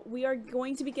 so we are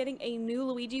going to be getting a new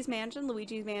Luigi's Mansion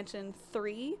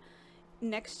 3,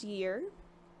 next year.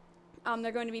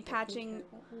 They're going to be patching...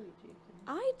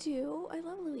 I do. I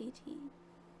love Luigi.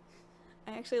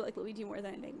 I actually like Luigi more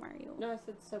than I like Mario. No, I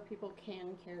said so people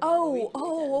can care about Luigi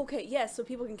again. Okay. Yes, so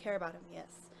people can care about him, yes.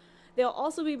 They'll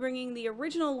also be bringing the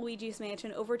original Luigi's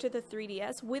Mansion over to the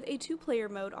 3DS with a 2-player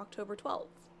mode October 12th.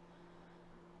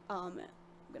 I'm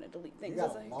gonna delete things You got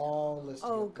as a I... long list. to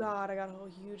Oh get through. god, I got a whole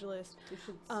huge list. You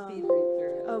should speed read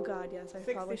through it. Oh god, yes, I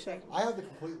 60 probably should. seconds. I have the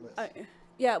complete list.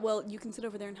 Yeah, well, you can sit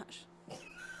over there and hush.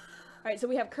 Alright, so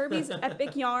we have Kirby's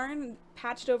Epic Yarn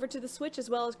patched over to the Switch, as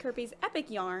well as Kirby's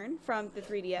Epic Yarn from the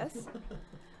 3DS.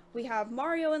 We have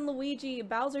Mario and Luigi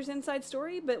Bowser's Inside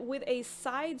Story, but with a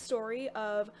side story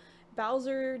of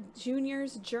Bowser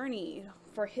Jr.'s journey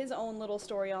for his own little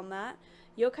story on that.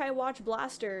 Yokai Watch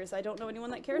Blasters. I don't know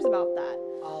anyone that cares about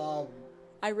that.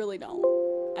 I really don't.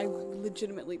 I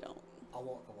legitimately don't. I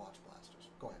want the Watch Blasters.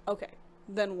 Go ahead. Okay,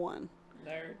 then one.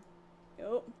 Nerd.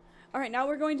 Yep. Alright, now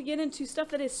we're going to get into stuff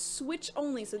that is Switch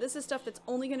only. So this is stuff that's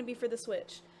only going to be for the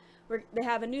Switch. They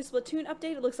have a new Splatoon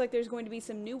update. It looks like there's going to be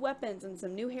some new weapons and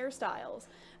some new hairstyles.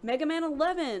 Mega Man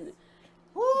 11.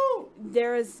 Woo!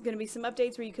 There is going to be some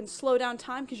updates where you can slow down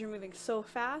time because you're moving so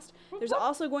fast. There's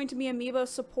also going to be Amiibo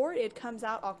support. It comes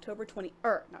out October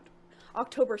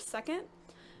 2nd.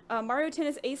 Mario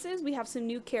Tennis Aces, we have some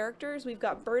new characters. We've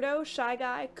got Birdo, Shy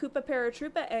Guy, Koopa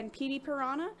Paratroopa, and Petey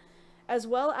Piranha, as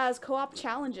well as co-op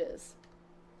challenges.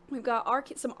 We've got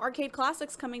some arcade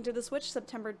classics coming to the Switch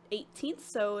September 18th,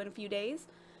 so in a few days.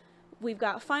 We've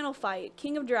got Final Fight,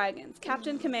 King of Dragons,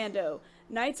 Captain Commando,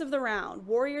 Knights of the Round,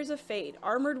 Warriors of Fate,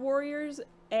 Armored Warriors,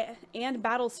 and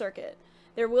Battle Circuit.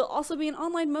 There will also be an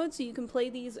online mode, so you can play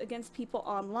these against people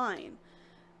online.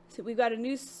 So we've got a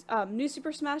new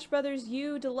Super Smash Bros.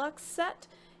 U Deluxe set.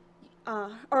 I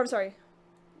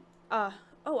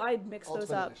mixed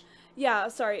those Ultimate up. Edition. Yeah,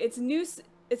 sorry. It's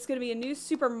going to be a new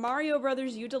Super Mario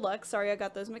Bros. U Deluxe. Sorry, I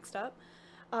got those mixed up.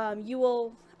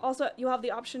 You'll have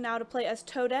the option now to play as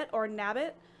Toadette or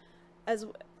Nabbit as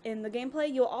in the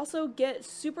gameplay. You'll also get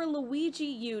Super Luigi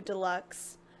U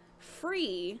Deluxe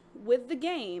free with the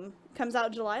game. Comes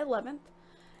out July 11th.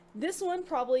 This one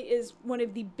probably is one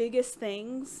of the biggest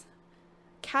things.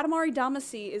 Katamari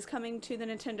Damacy is coming to the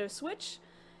Nintendo Switch.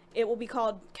 It will be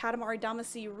called Katamari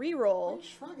Damacy Reroll. I'm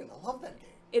shrugging. I love that game.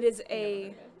 It is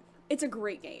it's a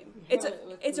great game. It's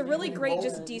a really great Roll-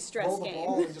 just de-stress roll the game.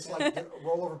 ball and just like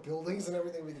roll over buildings and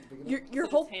everything. We can Your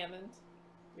So whole just Hammond.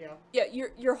 Yeah.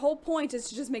 your whole point is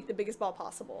to just make the biggest ball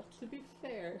possible. To be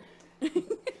fair, it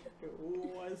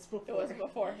was before. It was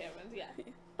before Hammond, yeah.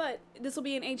 But this will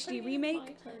be an HD My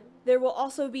remake. turn. There will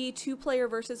also be 2-player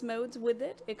versus modes with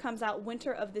it. It comes out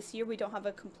winter of this year. We don't have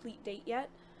a complete date yet.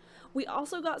 We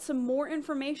also got some more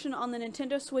information on the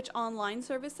Nintendo Switch Online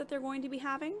service that they're going to be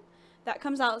having. That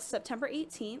comes out September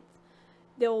 18th.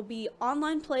 There will be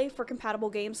online play for compatible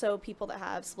games, so people that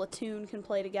have Splatoon can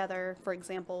play together, for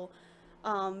example.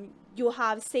 You'll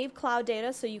have save cloud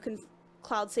data, so you can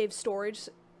cloud save storage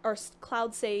or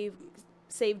cloud save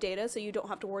data, so you don't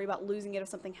have to worry about losing it if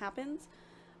something happens.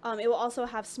 It will also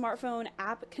have smartphone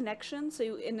app connection,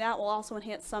 and that will also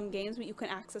enhance some games, but you can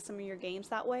access some of your games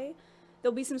that way.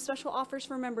 There'll be some special offers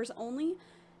for members only,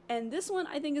 and this one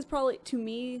I think is probably, to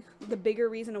me, the bigger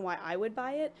reason why I would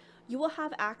buy it. You will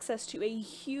have access to a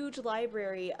huge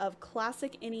library of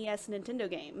classic NES Nintendo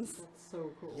games. That's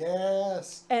so cool.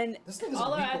 Yes. And This thing is a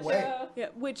Holler week at away. ya. yeah,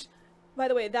 which, by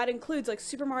the way, that includes like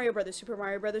Super Mario Brothers 3, and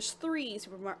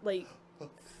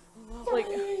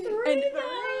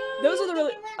those are the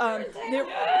really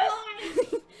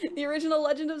the original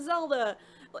Legend of Zelda,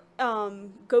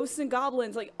 Ghosts and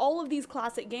Goblins, like all of these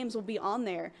classic games will be on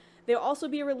there. They'll also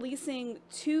be releasing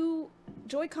 2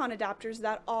 Joy-Con adapters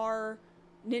that are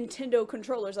Nintendo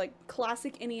controllers, like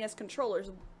classic NES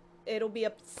controllers. It'll be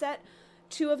a set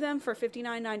 2 of them for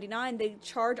 $59.99. They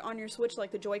charge on your Switch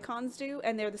like the Joy-Cons do,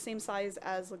 and they're the same size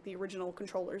as like the original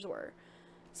controllers were.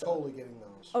 So, Totally getting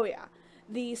those. oh yeah.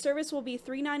 The service will be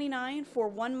 $3.99 for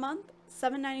 1 month,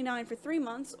 $7.99 for 3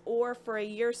 months, or for a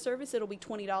year service, it'll be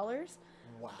 $20.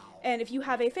 Wow. And if you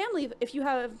have a family, if you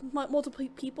have multiple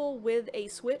people with a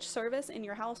Switch service in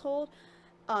your household,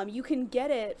 you can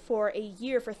get it for a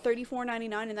year for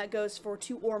 $34.99, and that goes for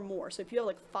 2 or more. So if you have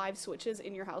like 5 Switches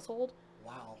in your household,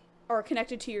 Wow. or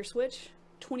connected to your Switch,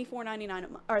 $24.99 a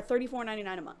month, or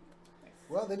 $34.99 a month.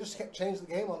 Well, they just changed the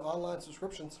game on online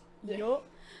subscriptions. Yup.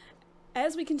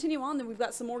 As we continue on, then we've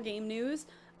got some more game news.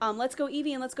 Let's Go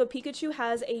Eevee and Let's Go Pikachu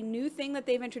has a new thing that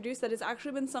they've introduced that has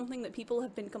actually been something that people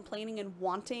have been complaining and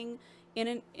wanting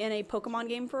in a Pokemon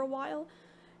game for a while.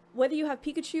 Whether you have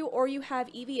Pikachu or you have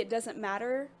Eevee, it doesn't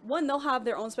matter. One, they'll have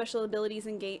their own special abilities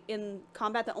in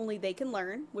combat that only they can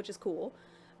learn, which is cool.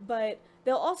 But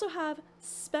they'll also have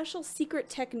special secret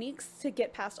techniques to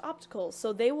get past obstacles.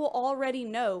 So they will already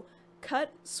know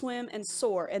cut, swim, and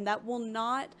soar, and that will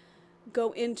not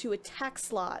go into attack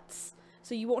slots.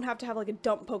 So you won't have to have like a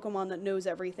dump Pokemon that knows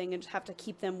everything and just have to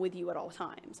keep them with you at all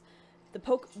times.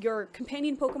 Your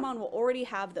companion Pokemon will already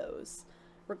have those,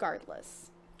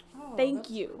 regardless. Oh, Thank that's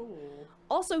you. Cool.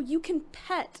 Also, you can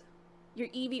pet your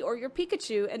Eevee or your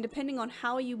Pikachu, and depending on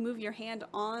how you move your hand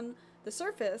on the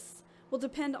surface, will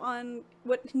depend on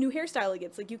what new hairstyle it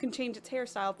gets. Like, you can change its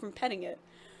hairstyle from petting it.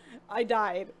 I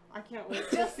died. I can't wait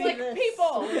to Just see like this.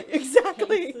 people.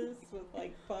 Exactly. Cases with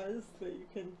like fuzz that you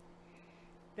can.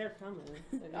 They're coming.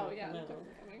 They're Oh gonna yeah, come they're out.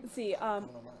 definitely coming. Let's see. I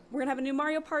don't know. We're gonna have a new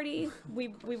Mario Party.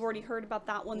 We've already heard about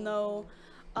that one though.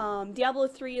 Diablo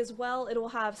 3 as well. It will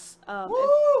have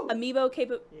Woo! amiibo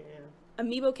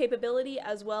Yeah. capability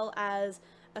as well as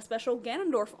a special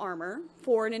Ganondorf armor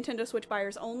for Nintendo Switch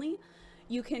buyers only.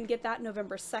 You can get that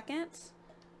November 2nd.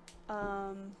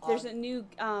 There's a new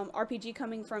RPG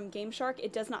coming from Game Shark.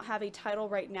 It does not have a title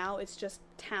right now. It's just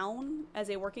Town as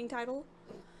a working title.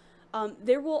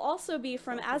 There will also be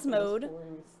from That's the most Asmode.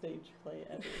 boring stage play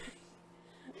ever.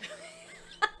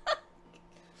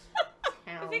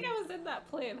 I think I was in that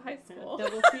play in high school.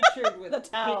 Double featured with The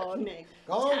town. Picnic.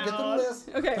 Go on, get to the Town. list.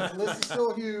 Okay. The list is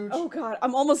still huge. Oh god,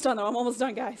 I'm almost done though. I'm almost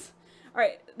done, guys. All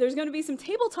right, there's going to be some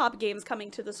tabletop games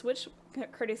coming to the Switch,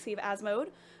 courtesy of Asmode.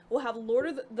 We'll have the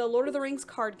Lord of the Rings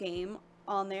card game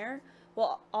on there.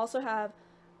 We'll also have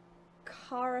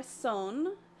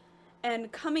Carcassonne, and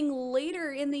coming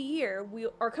later in the year,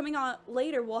 we'll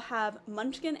have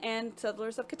Munchkin and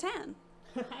Settlers of Catan.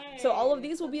 So all of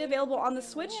these will be available on the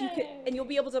Switch. And you'll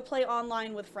be able to play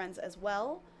online with friends as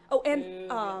well. Oh, and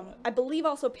Ooh. I believe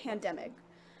also Pandemic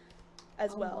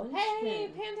as Oh, well. Hey,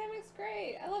 Munchkin. Pandemic's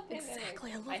great. I love Pandemic.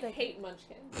 Exactly, I love I that hate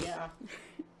Munchkin. Yeah.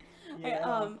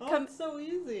 Oh, it's so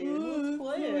easy. Let's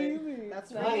play it.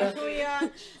 That's Right. right.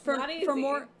 Guiach. Not easy.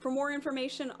 For more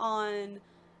information on,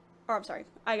 I'm sorry,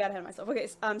 I got ahead of myself. Okay,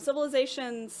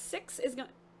 Civilization 6 is going.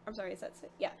 I'm sorry, is that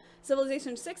 6? Yeah,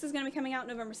 Civilization 6 is going to be coming out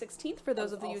November 16th for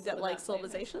those of you Also that like that same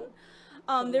Civilization.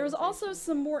 episode. There was also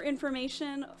some more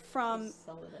information from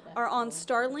on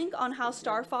Starlink on how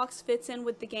Star Fox fits in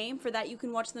with the game. For that, you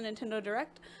can watch the Nintendo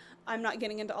Direct. I'm not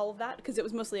getting into all of that because it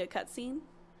was mostly a cutscene.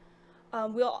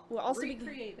 We'll also be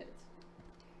Recreate it.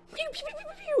 pew, pew, pew,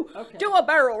 pew, pew. Okay. Do a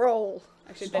barrel roll.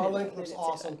 Actually, they didn't- Starlink they looks didn't say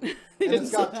awesome. that. And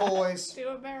it's got toys. Do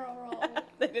a barrel roll.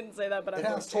 They didn't say that, but It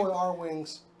I'm has toy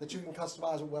R-wings that you can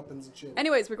customize with weapons and shit.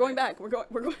 Anyways, we're going back. We're going.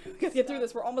 We gotta get through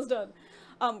this. We're almost done.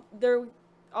 There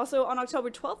also on October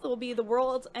 12th there will be the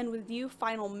World's End With You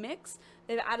final mix.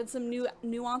 They've added some new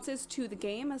nuances to the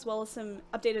game as well as some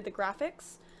updated the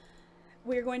graphics.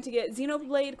 We're going to get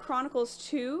Xenoblade Chronicles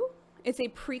 2. It's a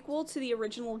prequel to the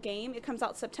original game. It comes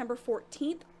out September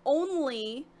 14th.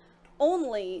 Only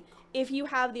if you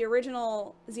have the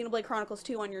original Xenoblade Chronicles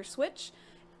 2 on your Switch.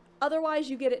 Otherwise,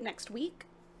 you get it next week.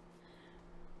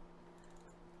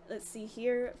 Let's see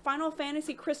here. Final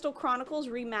Fantasy Crystal Chronicles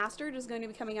Remastered is going to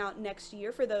be coming out next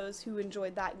year for those who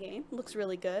enjoyed that game. Looks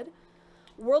really good.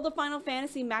 World of Final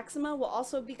Fantasy Maxima will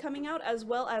also be coming out, as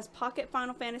well as Pocket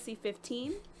Final Fantasy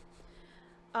 15.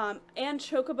 And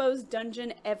Chocobo's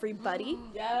Dungeon Everybody.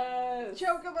 Yes.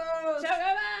 Chocobos!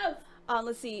 Chocobos!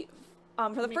 Let's see. For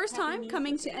the Make first happy time, music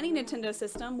coming to any now. Nintendo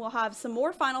system, we'll have some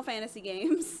more Final Fantasy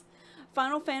games.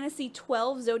 Final Fantasy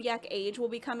 12 Zodiac Age will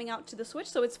be coming out to the Switch,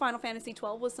 so it's Final Fantasy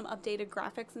 12 with some updated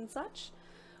graphics and such.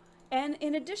 And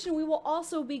in addition, we will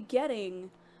also be getting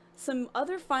some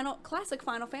other classic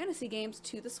Final Fantasy games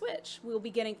to the Switch. We'll be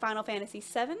getting Final Fantasy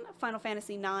 7, Final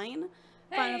Fantasy 9,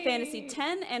 Final Hey! Fantasy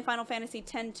 10, and Final Fantasy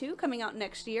 10-2 coming out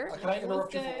next year. Can I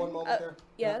interrupt you That was for one good. moment there?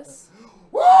 Yes.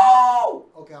 Woo!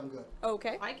 Okay, I'm good.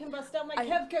 Okay. I can bust out my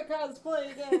Kevka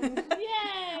cosplay again.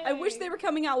 Yay! I wish they were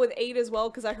coming out with 8 as well,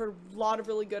 because I heard a lot of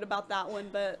really good about that one,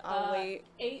 but I'll wait.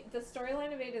 8, the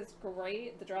storyline of 8 is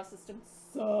great. The draw system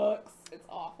sucks. It's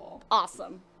awful.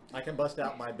 Awesome. I can bust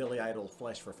out my Billy Idol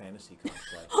Flesh for Fantasy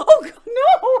cosplay. Oh, God,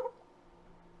 no!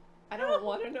 I don't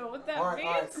want to know what that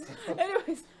means.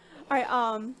 Anyways. Alright,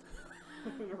 I'm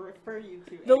gonna refer you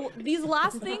to these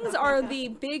last things are the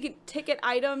big ticket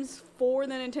items for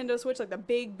the Nintendo Switch, like the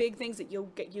big things that you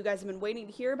guys have been waiting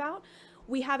to hear about.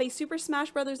 We have a Super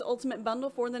Smash Bros. Ultimate Bundle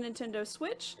for the Nintendo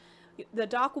Switch. The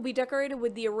dock will be decorated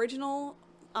with the original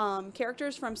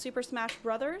characters from Super Smash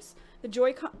Bros. The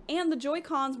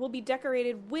Joy-Cons will be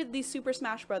decorated with the Super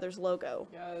Smash Bros. Logo.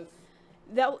 Yes.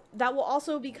 That will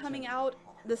also be coming out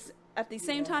at the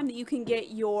same time that you can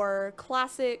get your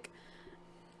classic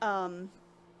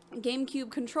GameCube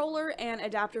controller and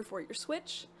adapter for your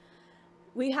Switch.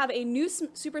 We have a new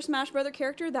Super Smash Bros.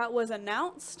 Character that was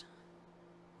announced.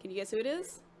 Can you guess who it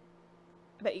is?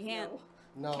 I bet you can't.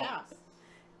 No. Cass.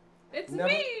 It's Never,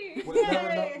 me!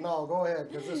 no, go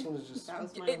ahead, because this one is just...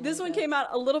 This one came out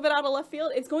a little bit out of left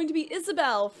field. It's going to be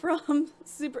Isabelle from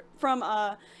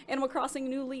Animal Crossing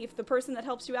New Leaf, the person that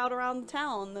helps you out around the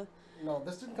town. No,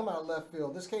 this didn't come out of left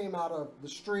field. This came out of the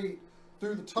street,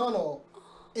 through the tunnel,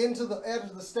 into the edge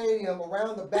of the stadium,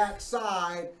 around the back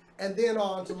side, and then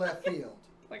on to left field.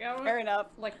 Fair enough.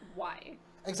 Like, why?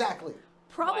 Exactly.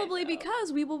 Probably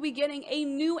because we will be getting a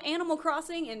new Animal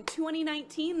Crossing in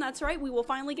 2019. That's right. We will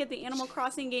finally get the Animal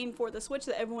Crossing game for the Switch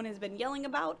that everyone has been yelling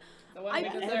about. The one we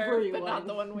deserve, but not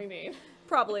the one we need.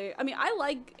 Probably. I mean, I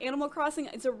like Animal Crossing.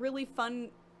 It's a really fun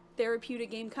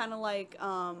therapeutic game, kind of like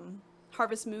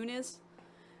Harvest Moon is.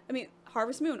 I mean,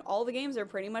 Harvest Moon, all the games are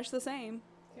pretty much the same.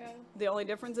 Yeah. The only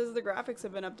difference is the graphics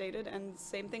have been updated, and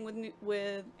same thing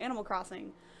with Animal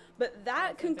Crossing. But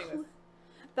that concludes.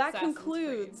 I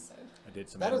did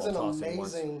some that is an tossing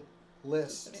amazing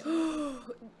list.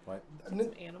 What?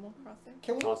 Animal Crossing?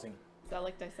 Can we? Tossing. Is that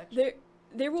like dissection?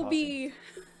 There will be.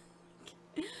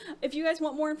 If you guys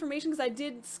want more information, because I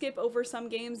did skip over some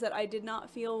games that I did not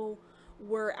feel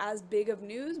were as big of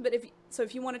news, but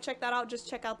if you want to check that out, just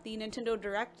check out the Nintendo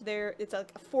Direct. It's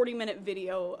like a 40-minute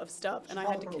video of stuff, and I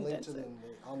had to condense it.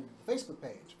 On the Facebook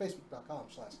page,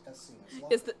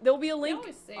 facebook.com/SCNS. There'll be a link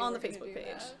on the we're gonna Facebook do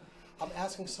page. that. I'm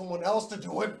asking someone else to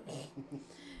do it.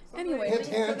 Anyway, Hint,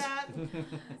 hint.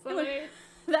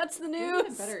 that's the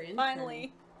news. better intern.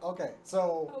 Finally. Okay,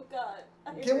 so Oh God.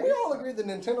 can we all agree that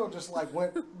Nintendo just like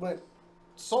went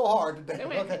so hard today? They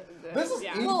went- Okay, this is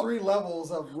yeah. E3 levels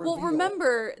of reveal. Well,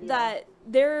 remember that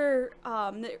their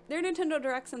Nintendo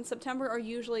Directs in September are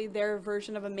usually their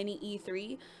version of a mini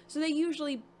E3, so they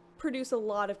usually produce a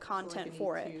lot of content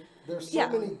for it. There's so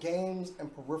many games and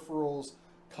peripherals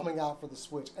coming out for the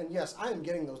Switch, and yes, I am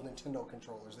getting those Nintendo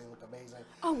controllers. They look amazing.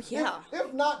 Oh yeah.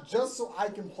 If not just so I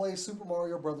can play Super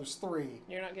Mario Brothers 3.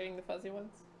 You're not getting the fuzzy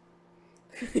ones?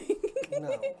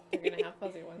 No, You're gonna have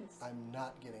fuzzy ones. I'm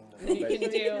not getting them. You can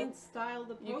do. style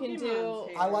the Pokemon You can do.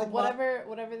 I like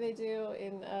whatever they do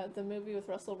in the movie with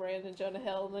Russell Brand and Jonah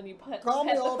Hill, and then you Call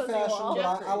me pet the old fuzzy fashioned, wall.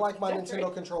 but I like my Jeffrey.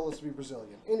 Nintendo controllers to be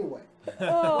Brazilian. Anyway,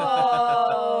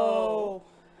 Oh.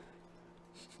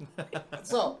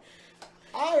 so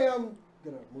I am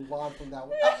gonna move on from that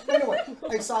one. Anyway,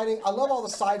 exciting. I love all the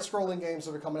side-scrolling games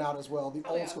that are coming out as well. The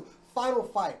old school Final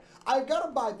Fight. I've got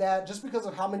to buy that just because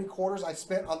of how many quarters I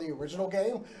spent on the original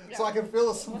game, so I can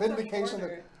feel some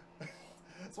vindication.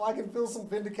 So I can feel some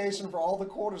vindication for all the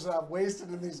quarters that I've wasted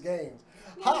in these games.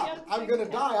 I'm gonna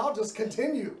die. I'll just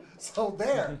continue. So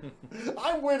there,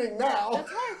 I'm winning now.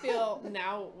 That's how I feel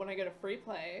now when I go to free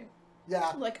play. Yeah.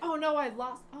 I'm like, oh no, I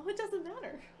lost. Oh, it doesn't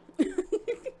matter.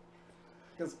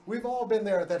 Because we've all been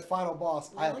there at that final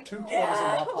boss. I have 2 quarters in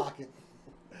my pocket.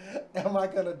 Am I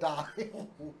gonna die?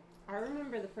 I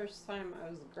remember the first time I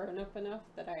was grown up enough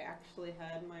that I actually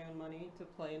had my own money to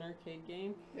play an arcade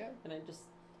game. Yeah. And I just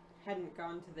hadn't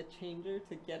gone to the changer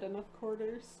to get enough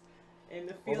quarters. And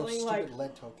the All those feeling stupid like,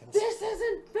 lead tokens. this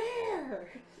isn't fair!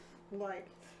 Like,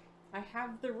 I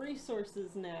have the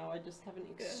resources now, I just haven't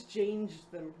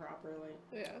exchanged them properly.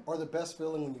 Yeah. Or the best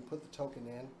feeling when you put the token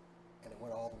in and it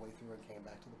went all the way through and came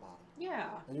back to the bottom. Yeah.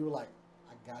 And you were like,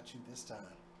 I got you this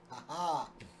time. Ha ha!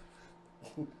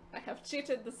 I have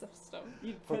cheated the system.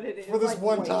 You put it in For this like,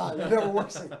 one wait. time. It never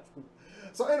works again.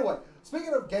 So anyway,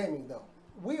 speaking of gaming though,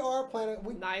 we are planning...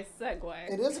 Nice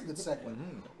segue. It is a good segue.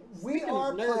 We Speaking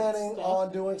are of nerd planning stuff.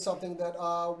 on doing something that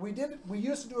we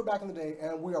used to do it back in the day,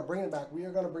 and we are bringing it back. We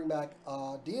are going to bring back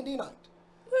D&D night.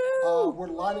 We're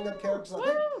lining up characters.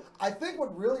 I think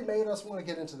what really made us want to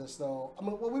get into this, though, I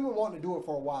mean, well, we've been wanting to do it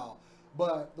for a while,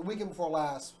 But the weekend before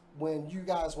last, when you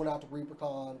guys went out to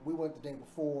ReaperCon, we went the day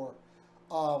before.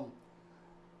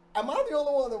 Am I the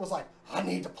only one that was like, I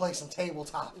need to play some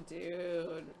tabletop?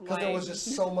 Dude. Because there was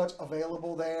just so much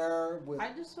available there.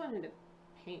 I just wanted to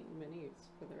paint minis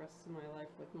for the rest of my life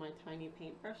with my tiny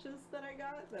paintbrushes that I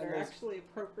got that are actually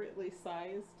appropriately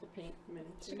sized to paint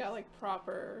minis. She got like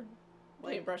proper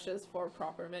paintbrushes for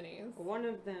proper minis. One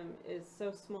of them is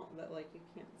so small that like you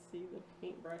can't see the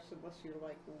paintbrush unless you're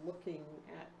like looking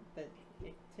at the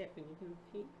tip, and you can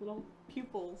paint little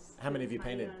pupils. How many have you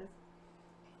painted? Eyes.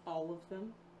 All of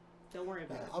them. Don't worry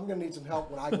about it. I'm gonna need some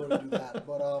help when I go to do that.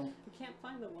 But you can't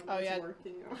find the one that's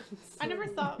working on. I never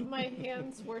thought my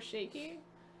hands were shaky,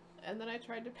 and then I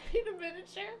tried to paint a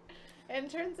miniature, and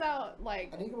turns out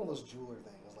like I need one of those jeweler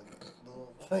things, like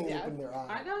little things up in their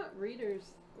eye. I got readers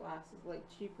glasses, like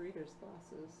cheap readers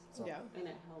glasses. So, and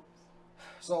it helps.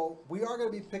 So we are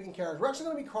going to be picking characters. We're actually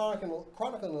going to be chronicling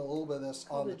a little bit of this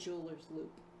on the jeweler's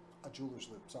loop. A jeweler's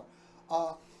loop. Sorry.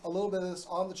 A little bit of this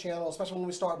on the channel, especially when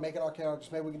we start making our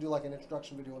characters. Maybe we can do like an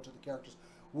introduction video into the characters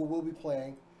we'll be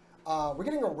playing. We're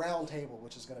getting a round table,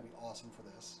 which is going to be awesome for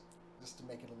this, just to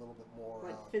make it a little bit more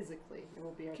like physically. It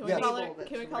will be a Can we call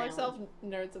round. ourselves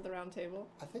Nerds at the Round Table?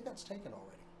 I think that's taken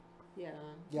already.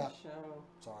 Yeah. Show.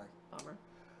 Sorry. Bummer.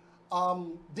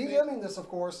 DMing this, of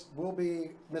course, will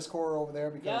be Miss Cora over there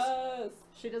because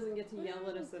she doesn't get to yell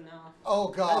at us enough. Oh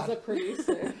God! As a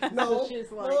producer, no,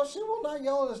 she's like, no, she will not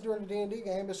yell at us during the D&D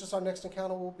game. It's just our next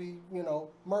encounter will be,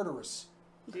 murderous.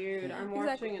 Dude, I'm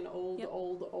watching an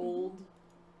old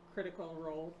Critical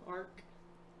Role arc,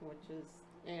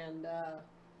 and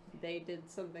they did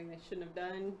something they shouldn't have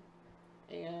done,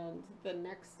 and the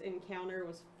next encounter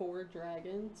was 4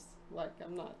 dragons. Like,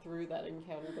 I'm not through that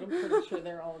encounter, but I'm pretty sure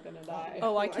they're all gonna die.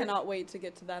 Oh, I cannot wait to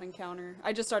get to that encounter.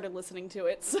 I just started listening to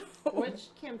it, so... Which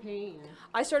campaign?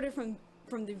 I started from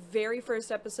the very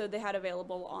first episode they had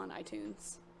available on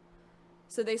iTunes.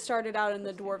 So they started out in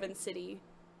the Dwarven City.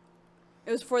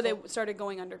 It was before they started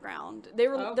going underground.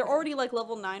 They're already like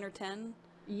level 9 or 10.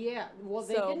 Yeah, well,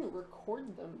 they didn't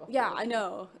record them before. Yeah, I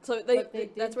know. So they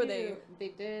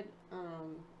did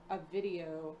a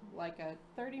video, like a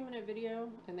 30-minute video,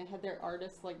 and they had their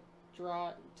artists like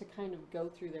draw to kind of go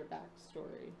through their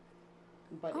backstory.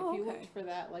 But if you looked for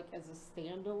that like as a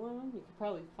standalone, you could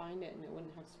probably find it and it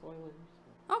wouldn't have spoilers.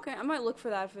 Okay, I might look for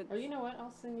that. Or you know what?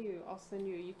 I'll send you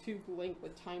a YouTube link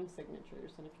with time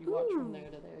signatures, and if you watch from there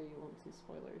to there, you won't see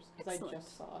spoilers because I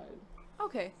just saw it.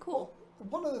 Okay, cool.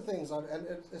 One of the things, and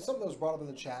it's something that was brought up in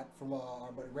the chat from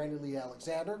our buddy Randy Lee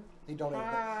Alexander. He donated.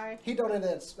 Hi. He donated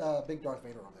that big Darth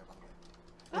Vader over there, by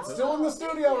the way. It's still in the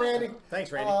studio, Randy.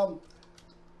 Thanks, Randy.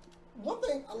 One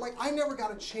thing, like, I never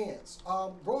got a chance.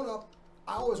 Growing up,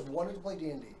 I always wanted to play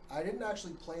D&D. I didn't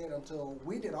actually play it until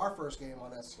we did our first game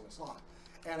on SCNS Live.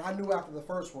 And I knew after the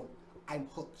first one, I'm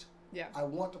hooked. Yeah. I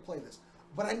want to play this.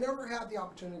 But I never had the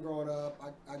opportunity growing up.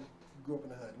 I grew up in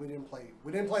the hood. We didn't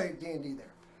play D&D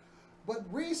there. But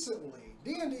recently,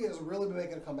 D&D has really been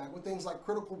making a comeback with things like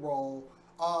Critical Role,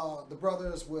 the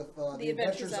brothers with the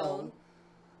Adventure Zone.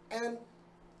 And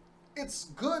it's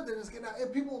good that it's getting out.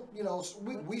 And people,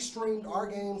 we streamed our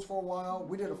games for a while.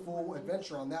 We did a full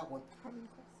adventure on that one.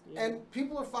 And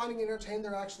people are finding it entertaining.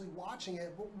 They're actually watching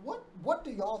it. But what do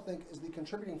y'all think is the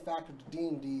contributing factor to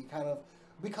D&D kind of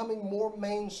becoming more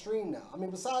mainstream now? I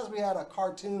mean, besides we had a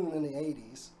cartoon in the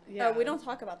 80s. Yeah. We don't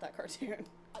talk about that cartoon.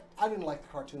 I didn't like the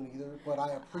cartoon either, but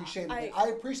I appreciate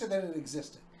that it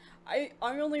existed. I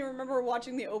only remember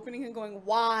watching the opening and going,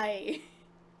 why?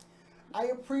 I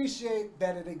appreciate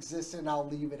that it existed, and I'll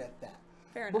leave it at that.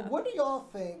 Fair enough. But what do y'all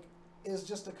think is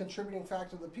just a contributing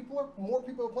factor that more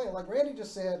people are playing? Like Randy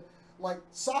just said, like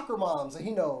soccer moms that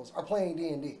he knows are playing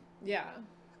D&D. Yeah.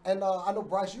 And I know,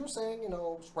 Bryce, you were saying,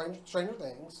 Stranger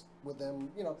Things with them,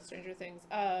 Stranger Things.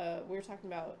 We were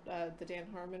talking about the Dan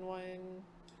Harmon one.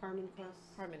 Harmon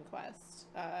Quest.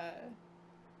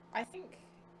 I think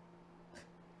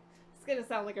it's gonna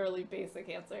sound like a really basic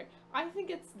answer. I think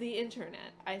it's the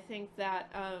internet. I think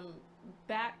that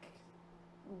back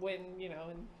when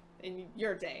in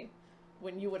your day,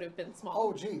 when you would have been small.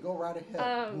 Oh, gee, go right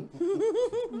ahead.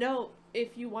 No,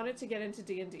 if you wanted to get into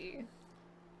D&D,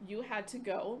 you had to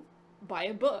go buy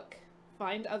a book,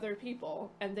 find other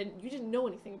people, and then you didn't know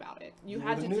anything about it. You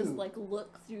had to just like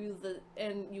look through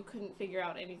and you couldn't figure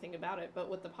out anything about it. But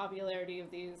with the popularity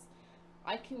of these,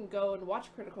 I can go and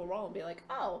watch Critical Role and be like,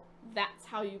 oh, that's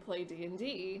how you play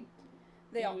D&D.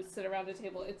 You sit around a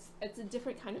table. It's a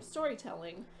different kind of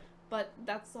storytelling, but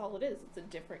that's all it is. It's a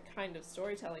different kind of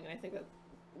storytelling, and I think that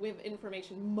we have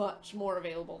information much more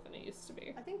available than it used to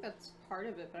be. I think that's part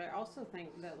of it, but I also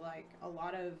think that like a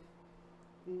lot of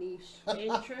niche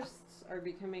interests are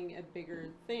becoming a bigger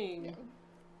thing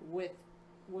with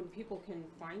when people can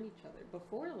find each other.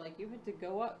 Before, like, you had to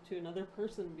go up to another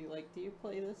person and be like, do you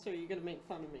play this, or are you going to make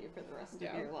fun of me for the rest of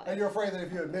your life? And you're afraid that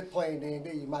if you admit playing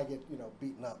D&D, you might get,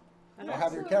 beaten up. And or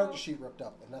have your character sheet ripped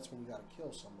up, and that's when you got to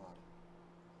kill somebody.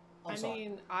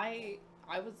 I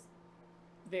was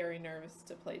very nervous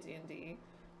to play D&D.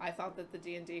 I thought that the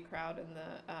D&D crowd and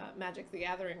the Magic the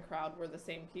Gathering crowd were the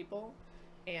same people,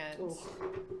 and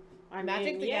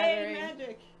Magic the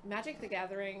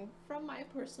Gathering, from my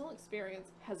personal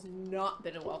experience, has not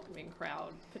been a welcoming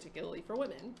crowd, particularly for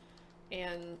women.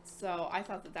 And so I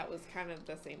thought that was kind of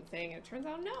the same thing. And it turns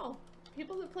out, no.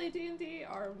 People that play D&D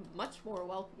are much more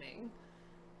welcoming.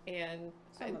 And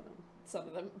some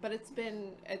of them. But it's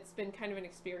been kind of an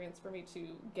experience for me to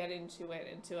get into it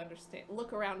and to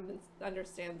look around and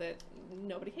understand that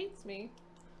nobody hates me.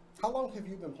 How long have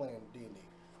you been playing D&D?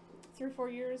 3 or 4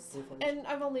 years. And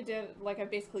I've only I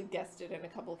basically guested in a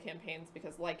couple of campaigns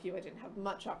because, like you, I didn't have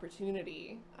much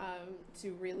opportunity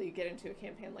to really get into a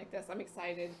campaign like this. I'm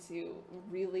excited to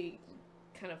really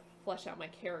kind of flesh out my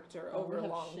character over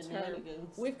long term.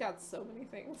 We've got so many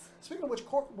things. Speaking of which,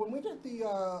 when we did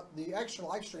the extra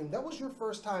live stream, that was your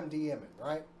first time DMing,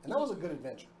 right? And that was a good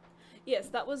adventure. Yes,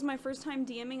 that was my first time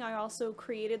DMing. I also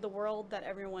created the world that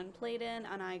everyone played in,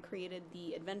 and I created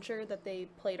the adventure that they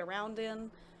played around in.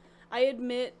 I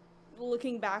admit,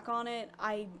 looking back on it,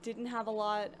 I didn't have the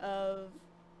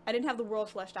world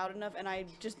fleshed out enough, and I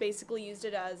just basically used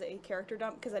it as a character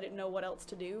dump because I didn't know what else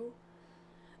to do.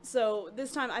 So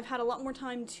this time I've had a lot more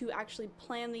time to actually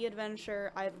plan the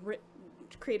adventure. I've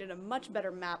created a much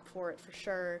better map for it, for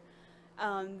sure.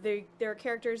 There are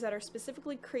characters that are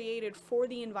specifically created for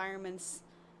the environments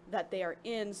that they are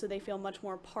in, so they feel much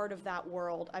more part of that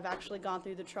world. I've actually gone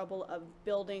through the trouble of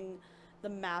building the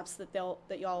maps that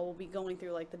y'all will be going through,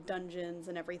 like the dungeons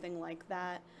and everything like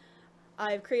that.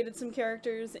 I've created some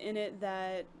characters in it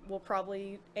that will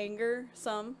probably anger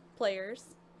some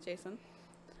players. Jason,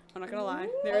 I'm not gonna lie.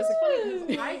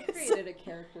 I created a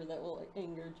character that will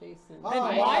anger Jason. Oh,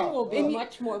 and mine will be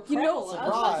much more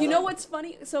prevalent. You know what's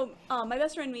funny? So my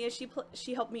best friend Mia,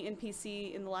 she helped me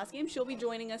NPC in the last game. She'll be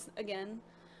joining us again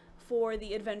for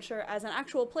the adventure as an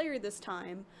actual player this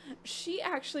time. She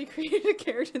actually created a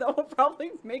character that will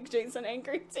probably make Jason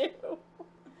angry too.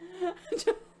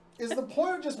 Is the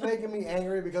point of just making me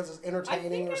angry because it's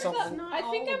entertaining or something? I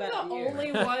think I'm the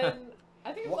only one.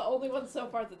 I think I'm the only one so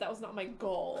far that was not my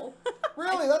goal.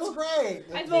 Really? That's great.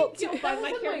 I think you'll find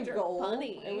my character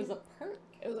funny. It was a perk.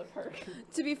 It was a perk.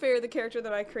 To be fair, the character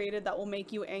that I created that will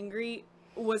make you angry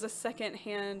was a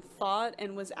second-hand thought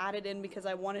and was added in because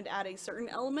I wanted to add a certain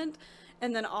element,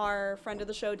 and then our friend of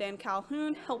the show, Dan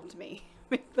Calhoun, helped me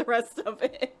make the rest of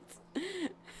it.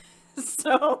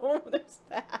 So there's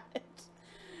that.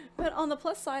 But on the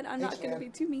plus side, I'm not going to be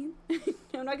too mean.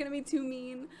 I'm not going to be too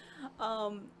mean.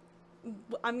 I'm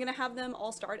going to have them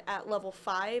all start at level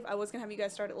 5. I was going to have you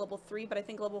guys start at level 3, but I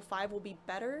think level 5 will be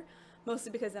better.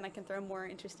 Mostly because then I can throw more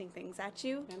interesting things at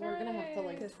you. And we're going to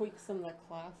have to tweak some of the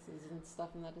classes and stuff,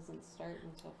 and that doesn't start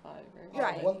until 5, right?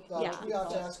 Right. We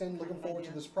are asking, looking forward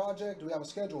to this project. Do we have a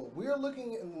schedule? We are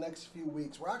looking in the next few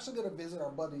weeks. We're actually going to visit our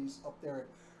buddies up there at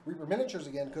Reaper Miniatures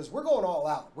again because we're going all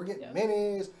out. We're getting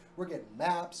minis. We're getting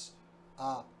maps.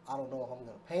 I don't know if I'm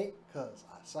going to paint because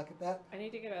I suck at that. I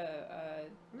need to get a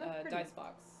dice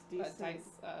box. A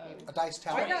dice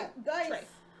tower. I got dice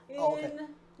in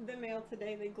the mail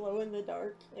today. They glow in the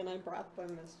dark, and I brought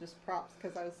them as just props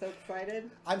because I was so excited.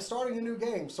 I'm starting a new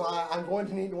game, so I'm going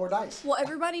to need more dice. Well,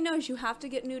 everybody knows you have to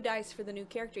get new dice for the new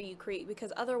character you create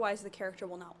because otherwise the character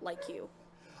will not like you.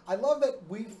 I love that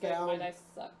we found... My dice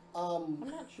suck. I'm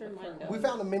not sure mine does. We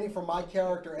found a mini for my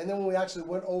character, and then when we actually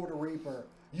went over to Reaper,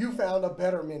 you found a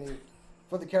better mini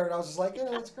for the character. I was just like, yeah,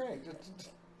 that's great.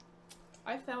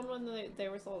 I found one that they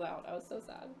were sold out. I was so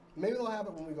sad. Maybe they'll have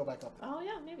it when we go back up there. Oh,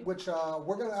 yeah, maybe. Which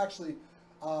we're going to actually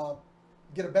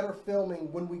get a better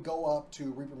filming when we go up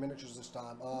to Reaper Miniatures this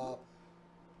time.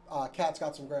 Kat's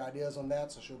got some great ideas on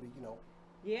that, so she'll be,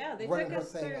 yeah, they running took her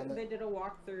us thing through, on that. they did a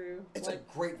walkthrough. It's a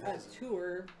great visit. A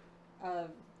tour of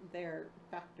their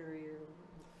factory or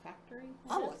factory.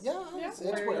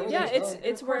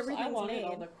 It's where everything's I wanted made.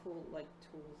 all the cool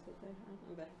tools that they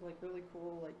have. They have really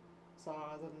cool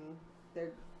saws, and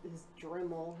his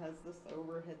Dremel has this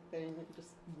overhead thing that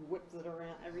just whips it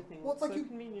around. Everything. Well, it's like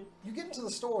convenient. You get into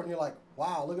the store and you're like,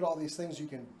 wow, look at all these things you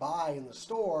can buy in the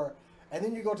store, and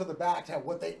then you go to the back to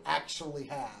what they actually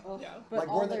have. Oh, yeah, but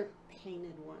all their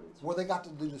painted ones. Where they got to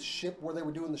do where they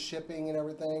were doing the shipping and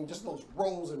everything, just those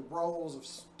rows and rows of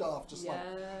stuff, just like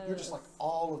you're just like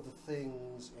all of the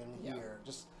things in here.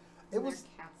 It was.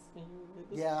 casting. It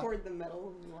was Yeah. poured the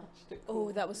metal and watched it. Oh,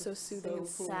 cool. that was so It's soothing and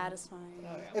cool. satisfying.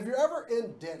 Oh, yeah. If you're ever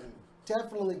in Denton,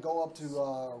 definitely go up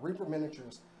to Reaper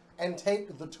Miniatures and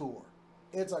take the tour.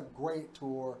 It's a great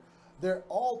tour. They're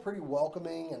all pretty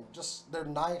welcoming and just they're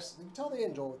nice. You can tell they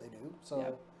enjoy what they do. So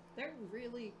Yep. They're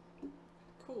really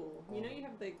cool. You know, you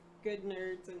have the good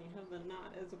nerds and you have the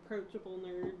not as approachable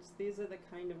nerds. These are the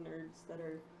kind of nerds that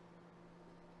are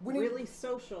we need, really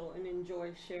social and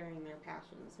enjoy sharing their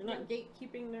passions. They're not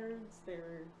gatekeeping nerds.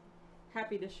 They're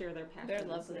happy to share their passions. They're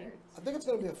lovely. Nerds. I think it's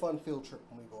going to be a fun field trip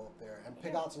when we go up there and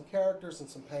pick out some characters and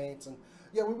some paints. And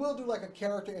yeah, we will do like a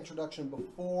character introduction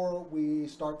before we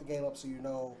start the game up, so you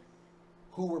know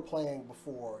who we're playing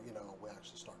before we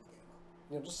actually start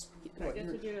the game up. Just Can I get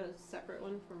to do a separate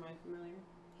one for my familiar?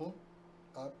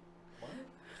 what?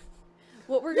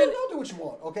 What we're Yeah, gonna don't do what you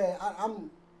want. Okay, I No,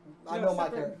 know my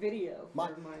separate character. video My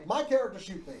for my character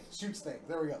shoots things.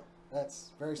 There we go.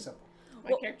 That's very simple.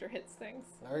 My character hits things.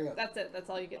 There you go. That's it. That's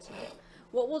all you get to do.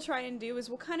 What we'll try and do is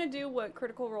we'll kind of do what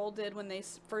Critical Role did when they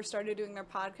first started doing their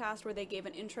podcast, where they gave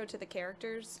an intro to the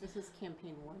characters. This is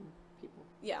campaign 1, people.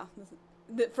 Yeah,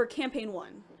 for campaign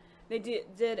 1, they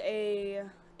did a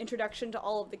introduction to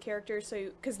all of the characters, so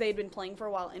because they'd been playing for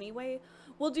a while anyway.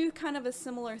 We'll do kind of a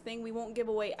similar thing. We won't give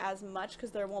away as much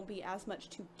because there won't be as much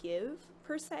to give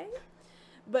per se,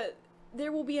 but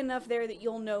there will be enough there that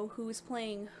you'll know who's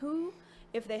playing who.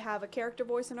 If they have a character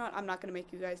voice or not. I'm not going to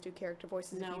make you guys do character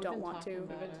voices if you don't want to. We've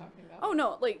been talking about. Oh,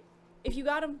 no, like, if you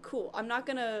got them, cool. I'm not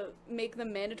going to make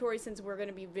them mandatory since we're going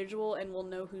to be visual and we'll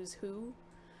know who's who.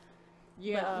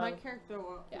 Yeah, But, my character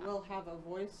will have a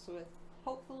voice with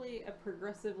hopefully a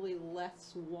progressively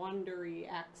less wandery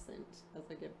accent as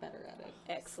I get better at it.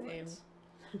 Excellent.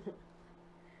 Same.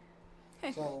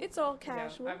 Hey, So- it's all Yeah,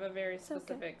 casual. I have a very It's okay.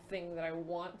 specific thing that I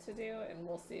want to do, and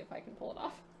we'll see if I can pull it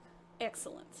off.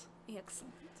 Excellent.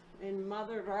 Excellent. In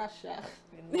Mother Russia.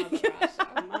 In Mother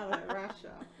Russia. Mother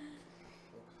Russia.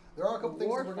 There are a couple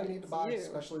things that we're going to need to buy, Warface, you.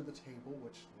 especially the table,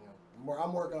 which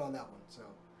I'm working on that one. So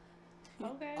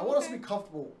Okay. I want us to be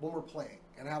comfortable when we're playing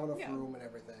and have enough Yeah. room and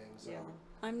everything. So Yeah.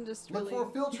 I'm just look really, for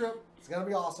a field trip. It's going to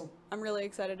be awesome. I'm really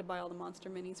excited to buy all the monster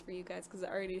minis for you guys because I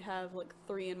already have like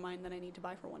 3 in mind that I need to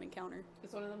buy for one encounter.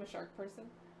 Is one of them a shark person?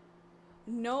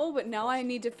 No, but now I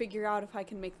need to figure out if I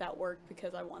can make that work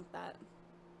because I want that.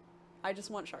 I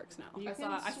just want sharks now. You I can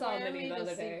saw a swear mini me the to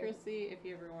other day. secrecy if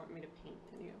you ever want me to paint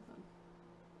any of them.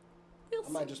 We'll I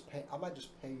might see. just pay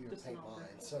you to Just paint an mine. offer.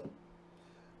 So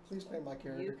please paint my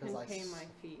character You because can I pay s- my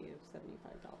fee of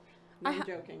 $75. I No, I'm ha-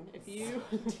 joking. If you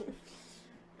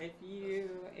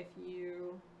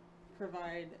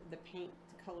provide the paint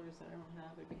colors that I don't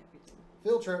have, I'd be happy to.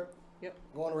 field trip. Yep.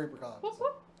 Going to ReaperCon. Whoop, So.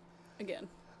 whoop. Again.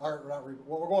 Or not Reaper.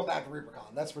 Well, we're going back to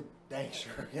ReaperCon. That's for dang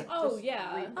sure. Yeah. Oh Just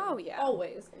yeah. Reaper. Oh, yeah.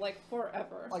 Always, like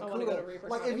forever. Like, I want to go to cool. ReaperCon.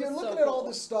 Like if It you're was looking so at all cool.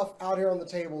 this stuff out here on the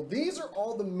table, these are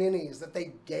all the minis that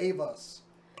they gave us.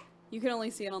 You can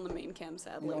only see it on the main cam, You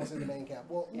sadly. know, it's in the main cap.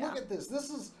 Well, Yeah. look at this.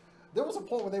 There was a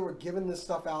point where they were giving this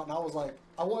stuff out, and I was like,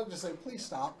 I wanted to say, please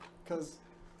stop, because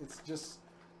it's just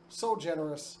so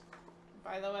generous.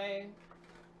 By the way,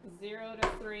 0 to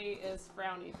 3 is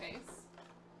frowny face.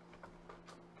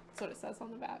 That's what it says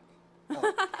on the back.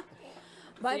 Oh,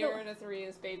 By 0 to 3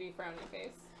 is baby frowny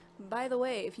face. By the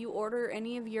way, if you order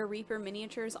any of your Reaper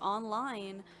miniatures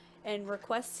online and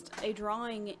request a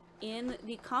drawing in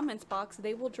the comments box,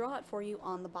 they will draw it for you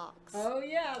on the box. Oh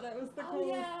yeah, that was the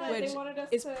coolest thing. Which they wanted us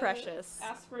is to precious.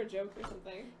 ask for a joke or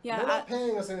something. Yeah, they're not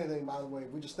paying us anything, by the way.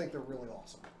 We just think they're really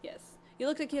awesome. yes. You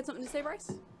looked like you had something to say,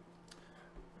 Bryce?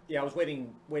 Yeah, I was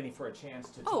waiting for a chance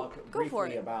to Oh, talk go for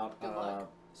briefly it. about Good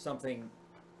luck. something.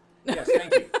 Yes,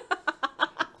 thank you.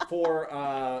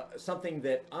 For something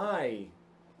that I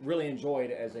really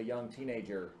enjoyed as a young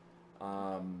teenager.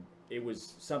 It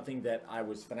was something that I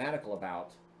was fanatical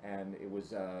about, and it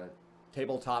was a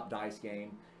tabletop dice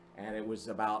game, and it was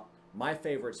about my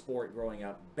favorite sport growing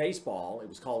up, baseball. It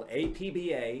was called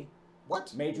APBA,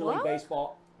 What? Major What? League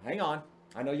Baseball. Hang on.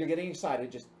 I know you're getting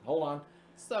excited. Just hold on.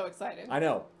 So excited. I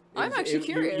know. I'm actually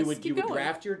curious. You would Keep you would going.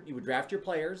 draft your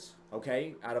players,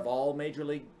 okay, out of all major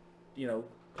league,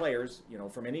 players,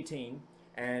 from any team,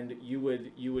 and you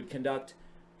would conduct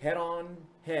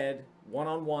head-on-head,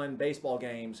 one-on-one baseball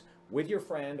games with your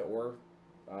friend or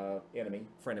enemy,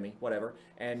 frenemy, whatever,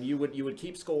 and you would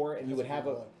keep score, and you would have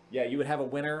you would have a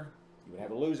winner, you would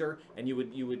have a loser, and you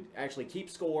would actually keep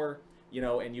score,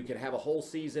 and you could have a whole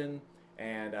season.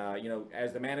 And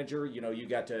as the manager, you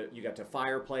got to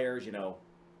fire players.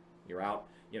 You're out.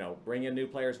 Bring in new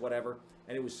players, whatever.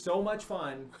 And it was so much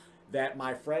fun that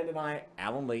my friend and I,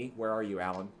 Alan Lee, where are you,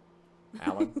 Alan?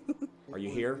 Alan, Are you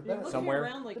here You're looking somewhere?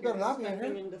 around like He you're better not be in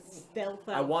expecting here. him to stealth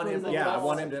out. I want from him. the Yeah, I wall.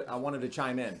 want him to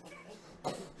chime in.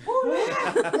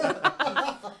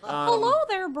 Hello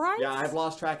there, Bryce. Yeah, I've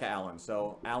lost track of Alan.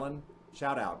 So Alan,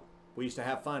 shout out. We used to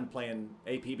have fun playing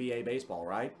APBA baseball,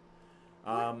 right?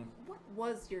 What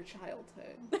was your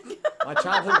childhood? My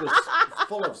childhood was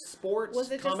full of sports,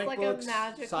 Was it just comic like books, a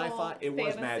magical sci-fi. It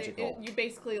was fantasy? magical. You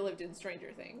basically lived in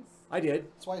Stranger Things. I did.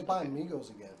 That's why he's buying Migos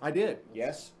again. I did.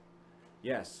 Yes.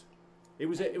 Yes. It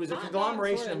was a Not that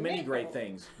conglomeration sort of of many nickel. great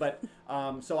things. But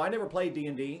so I never played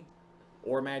D&D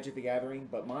or Magic the Gathering,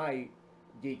 but my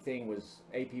geek thing was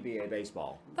APBA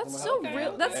baseball. That's Okay. still Okay.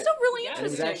 real. That's Yeah. still really Yeah. And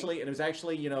it interesting. was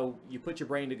actually, you know, you put your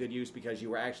brain to good use because you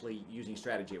were actually using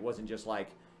strategy. It wasn't just like,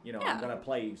 you know, Yeah. I'm going to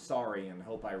play sorry and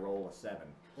hope I roll a 7.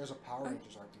 There's a Power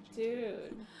Rangers RPG. Dude.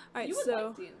 All right, You would so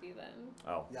like D&D then.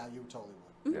 Oh, Yeah, you totally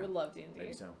would. You would love D&D.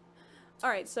 maybe so. all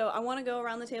right, so I want to go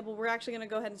around the table. We're actually going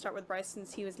to go ahead and start with Bryce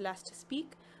since he was last to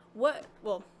speak.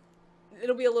 Well,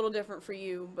 it'll be a little different for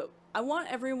you, but I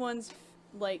want everyone's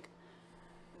like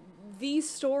the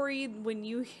story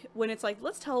when it's like,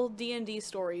 let's tell D&D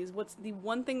stories. What's the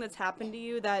one thing that's happened to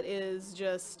you that is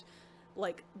just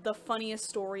like the funniest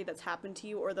story that's happened to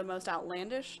you or the most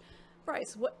outlandish?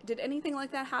 Bryce, what did anything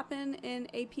like that happen in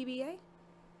APBA?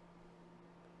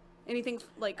 Anything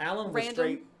like Alan was random?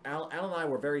 straight. Alan and I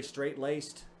were very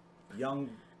straight-laced young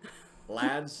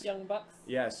lads. Young Bucks.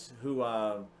 Yes, who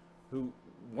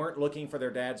weren't looking for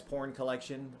their dad's porn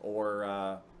collection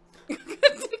or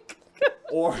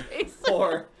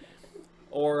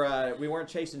we weren't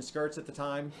chasing skirts at the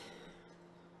time.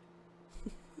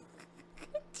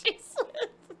 Jason.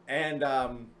 And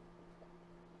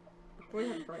We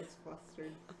have Bryce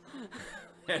flustered.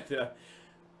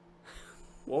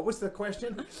 what was the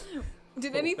question?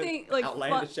 Did anything like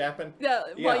Outlandish happen? Yeah,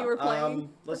 while you were playing.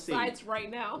 Let's see. Besides right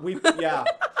now.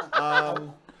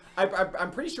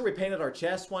 I'm pretty sure we painted our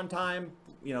chest one time.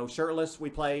 You know, shirtless. We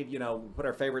played. You know, put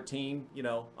our favorite team. You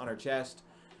know, on our chest,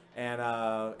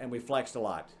 and we flexed a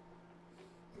lot.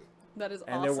 That is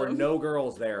And awesome. there were no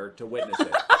girls there to witness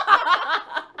it,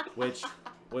 which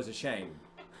was a shame.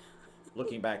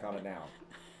 Looking back on it now,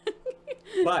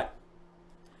 but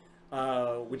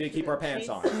we did keep our pants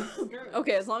on.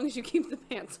 Okay, as long as you keep the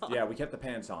pants on. Yeah, we kept the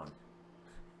pants on.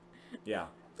 Yeah,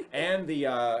 and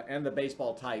the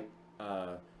baseball type,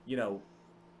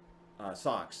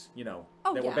 socks. You know,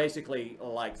 Oh, they were yeah. basically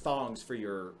like thongs for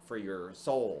your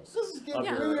soles This is of getting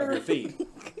your weird. feet.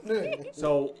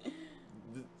 So,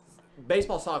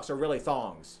 baseball socks are really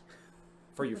thongs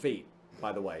for your feet.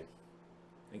 By the way,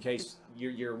 in case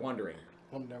you're wondering.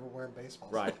 I'm never wearing baseball.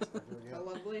 Right. socks ever again. A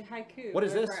lovely haiku. What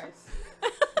is by this?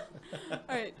 Bryce.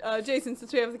 All right, Jason,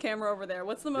 since we have the camera over there,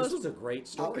 what's the most? This was a great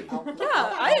story. Yeah,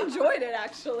 I enjoyed it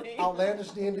actually.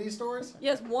 Outlandish D&D stories?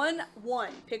 Yes, one.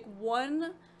 Pick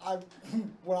one.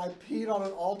 When I peed on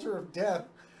an altar of death,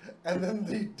 and then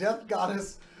the death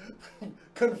goddess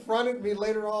confronted me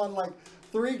later on, like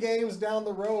 3 games down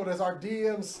the road, as our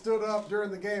DM stood up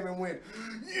during the game and went,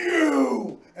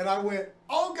 "You!" And I went,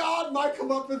 "Oh God, my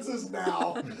comeuppance is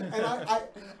now." And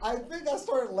I think I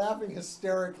started laughing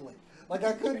hysterically. Like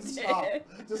I couldn't stop.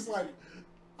 Just like,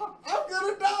 I'm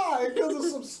gonna die because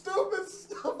of some stupid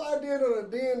stuff I did on a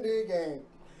D&D game.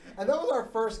 And that was our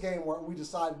first game where we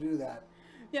decided to do that.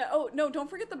 Yeah. Oh no! Don't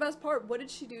forget the best part. What did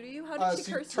she do to you? How did she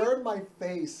She curse turned my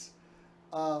face.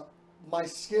 My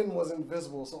skin was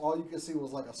invisible, so all you could see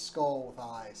was like a skull with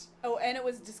eyes, you? Oh, and it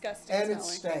was disgusting. and it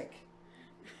smelling.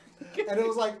 stank. And it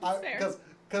was like, Fair.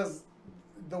 because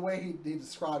the way he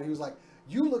described it, he was like,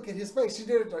 "You look at his face." She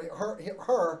did it to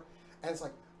her, and it's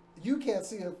like, you can't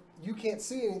see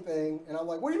anything. And I'm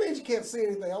like, "What do you mean you can't see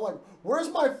anything?" I'm like, "Where's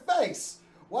my face?"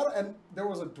 What? And there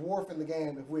was a dwarf in the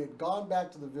game. If we had gone back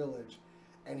to the village,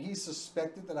 and he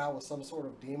suspected that I was some sort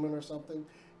of demon or something,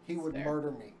 he would Fair.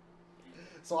 murder me.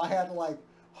 So I had to like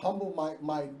humble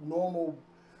my normal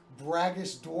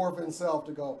braggish dwarven self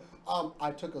to go,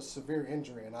 I took a severe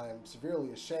injury and I am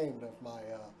severely ashamed of my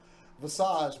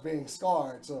visage being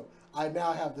scarred. So I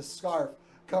now have this scarf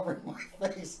covering my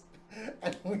face.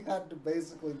 And we had to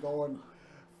basically go and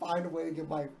find a way to get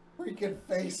my freaking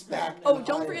face back. Oh, and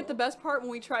don't hide forget it. the best part when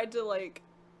we tried to like.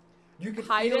 You could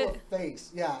hide feel it. a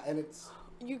face. Yeah, and it's...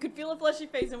 You could feel a fleshy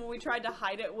face, and when we tried to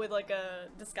hide it with like a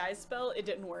disguise spell, it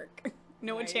didn't work.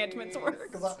 No enchantments Nice.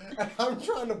 worked. Because I'm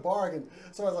trying to bargain.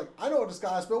 So I was like, I know a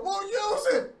disguise spell. Well,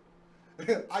 use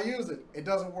it! I use it. It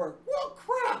doesn't work. Well,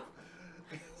 crap!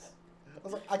 I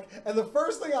was like, and the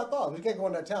first thing I thought, we can't go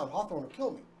in that town. Hawthorne will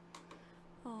kill me.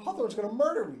 Hawthorne's going to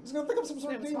murder me. He's going to think I'm some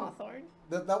sort His of name's demon. Hawthorne.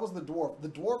 That was the dwarf. The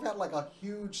dwarf had like a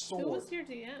huge sword. Who was your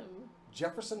DM?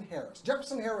 Jefferson Harris.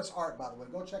 Jefferson Harris art, by the way.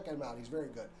 Go check him out. He's very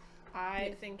good.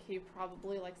 I think he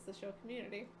probably likes the show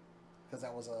Community. Because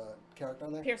that was a character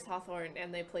on there? Pierce Hawthorne,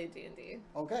 and they played D&D.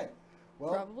 Okay.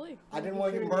 Well, Probably. I didn't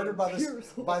want to get murdered by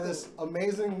this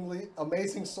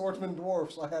amazing swordsman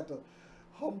dwarf, so I had to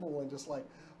humble and just like,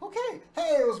 okay,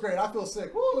 hey, it was great. I feel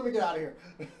sick. Woo, let me get out of here.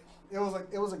 It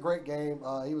was a great game.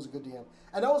 He was a good DM,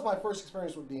 and that was my first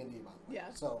experience with D&D, by the way. Yeah.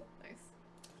 So Nice.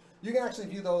 you can actually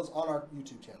view those on our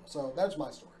YouTube channel. So that's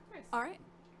my story. Nice. All right.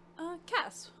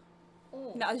 Cass,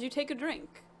 Oh. now as you take a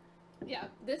drink. Yeah,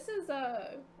 this is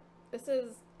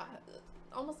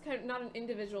almost kind of not an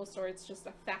individual story. It's just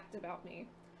a fact about me,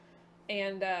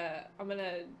 and I'm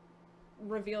gonna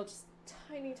reveal just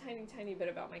tiny bit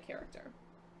about my character.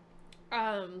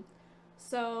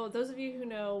 So those of you who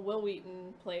know, Will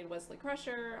Wheaton played Wesley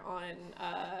Crusher on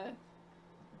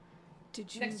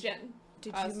Did you Next Gen.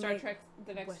 Did you Star make Trek: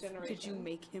 The Next Generation? Did you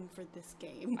make him for this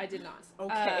game? I did not.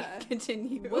 Okay,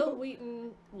 continue. Will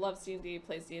Wheaton loves D&D,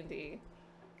 plays D&D.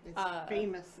 It's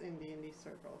famous in D&D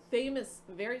circles.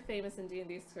 Very famous in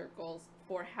D&D circles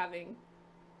for having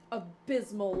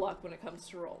abysmal luck when it comes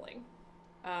to rolling.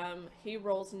 He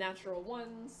rolls natural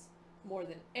ones more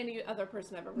than any other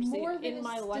person I've ever seen in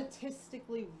my life.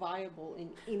 Statistically viable in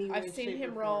any way. I've seen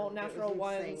him roll natural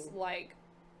ones like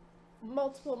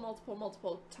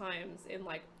multiple times in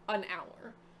like an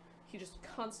hour. He just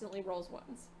constantly rolls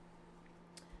ones.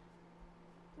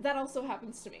 That also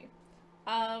happens to me.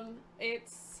 I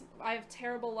have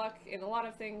terrible luck in a lot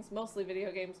of things, mostly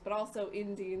video games, but also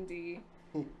in D&D.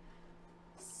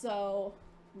 So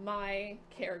my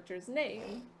character's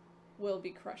name will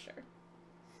be Crusher.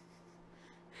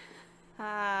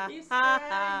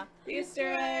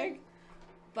 Easter egg.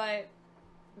 But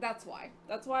that's why.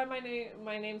 That's why my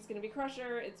name's gonna be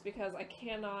Crusher. It's because I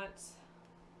cannot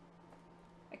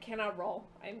roll.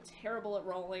 I'm terrible at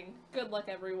rolling. Good luck,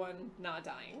 everyone, not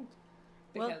dying.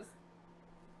 Because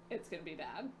it's gonna be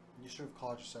bad. You should have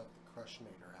called yourself the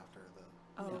Crushinator after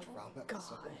the Oh, Witch Realm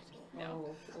episode.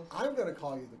 No. I'm gonna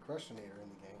call you the Crushinator in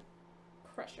the game.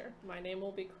 Crusher. My name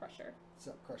will be Crusher. What's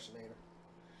up, Crushinator?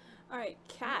 All right,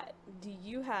 Kat, do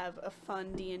you have a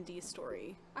fun D&D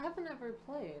story? I haven't ever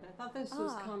played. I thought this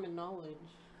was common knowledge.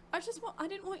 I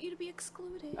didn't want you to be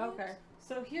excluded. Okay,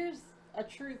 so here's a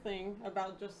true thing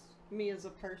about just me as a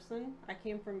person. I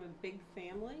came from a big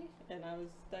family, and I was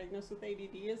diagnosed with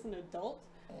ADD as an adult.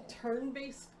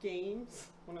 Turn-based games,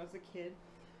 when I was a kid,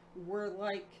 were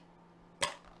like... It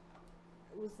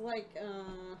was like,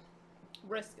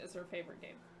 Risk is her favorite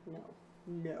game.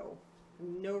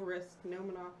 No Risk, no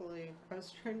Monopoly. I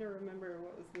was trying to remember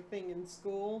what was the thing in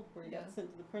school where you got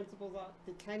sent to the principal's office.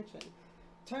 Detention.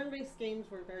 Turn-based games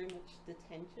were very much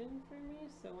detention for me,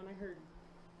 so when I heard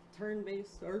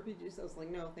turn-based RPGs, I was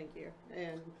like, no, thank you.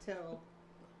 Until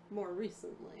more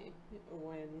recently,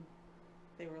 when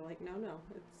they were like, no,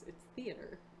 it's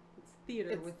theater. It's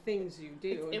theater with things you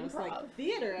do. It's and improv. I was like,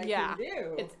 theater I can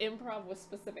do. It's improv with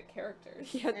specific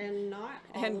characters. Yeah. And not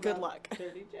all And good about luck.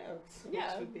 dirty jokes,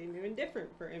 Yeah. which would be new and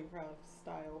different for improv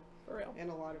style For real. in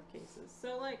a lot of cases.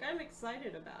 So, like, I'm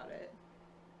excited about it,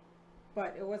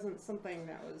 but it wasn't something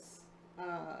that was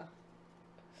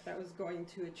going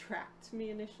to attract me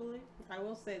initially. I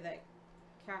will say that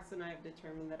Cass and I have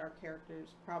determined that our characters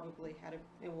probably had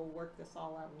and we'll work this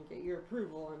all out and get your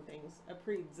approval on things, a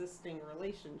pre-existing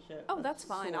relationship. Oh, of that's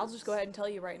fine. I'll just go ahead and tell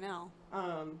you right now.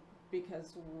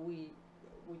 Because we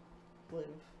live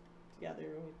together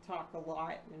and we talk a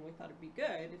lot, and we thought it'd be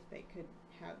good if they could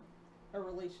have a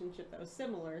relationship that was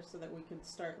similar, so that we could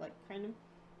start like kind of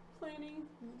planning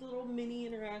little mini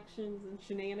interactions and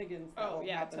shenanigans. That will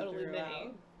happen totally throughout.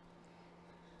 mini.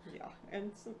 Yeah,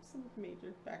 and some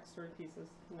major backstory pieces.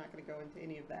 I'm not going to go into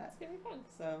any of that. It's gonna be fun.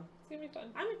 So It's gonna be fun.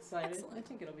 I'm excited. Excellent. I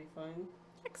think it'll be fun.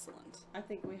 Excellent. I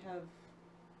think we have.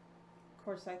 Of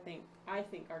course, I think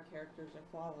our characters are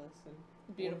flawless and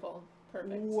Beautiful.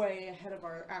 Perfect. way ahead of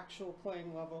our actual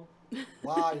playing level.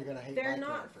 Wow, you're gonna hate They're my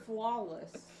not character.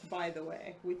 flawless, by the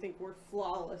way. We think we're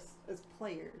flawless as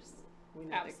players. We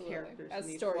know Absolutely. the characters As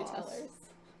need storytellers.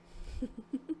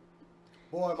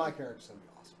 Boy, my character's gonna be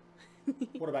awesome.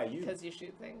 What about you? Because you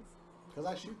shoot things. Because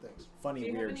I shoot things. Funny, Do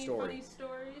you weird have any story. funny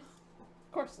stories?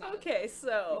 Of course not. Okay, You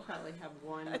so probably have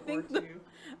one I think or two.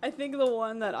 I think the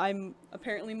one that I'm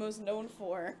apparently most known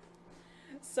for.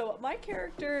 So my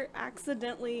character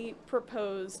accidentally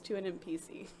proposed to an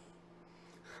NPC.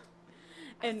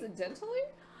 And Accidentally?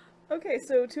 okay,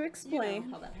 so to You explain,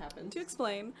 know how that happens.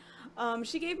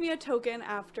 she gave me a token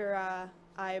after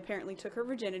I apparently took her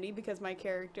virginity, because my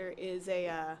character is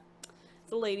a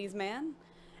ladies' man,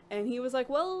 and he was like,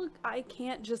 well, I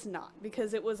can't just not,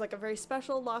 because it was like a very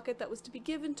special locket that was to be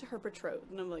given to her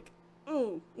betrothed. And I'm like,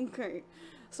 Oh, okay.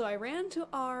 So I ran to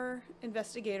our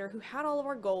investigator who had all of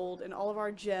our gold and all of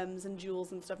our gems and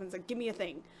jewels and stuff and said, give me a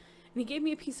thing. And he gave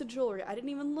me a piece of jewelry. I didn't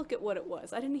even look at what it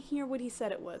was. I didn't hear what he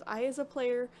said it was. I, as a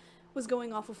player, was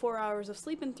going off of 4 hours of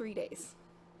sleep in 3 days.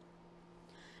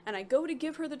 And I go to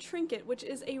give her the trinket, which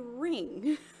is a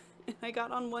ring. And I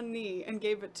got on one knee and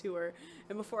gave it to her.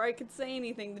 And before I could say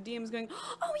anything, the DM's going,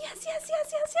 oh, yes, yes,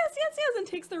 yes, yes, yes, yes, yes, and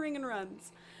takes the ring and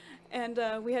runs. And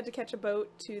we had to catch a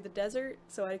boat to the desert,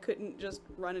 so I couldn't just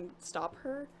run and stop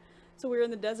her. So we were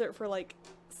in the desert for like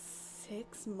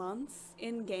 6 months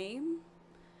in-game.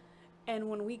 And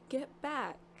when we get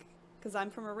back, because I'm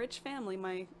from a rich family,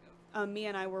 me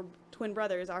and I were twin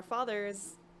brothers. Our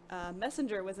father's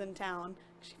messenger was in town.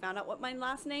 She found out what my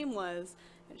last name was,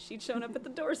 and she'd shown up at the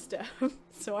doorstep.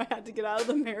 So I had to get out of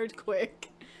the marriage quick.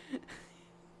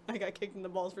 I got kicked in the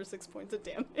balls for 6 points of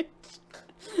damage.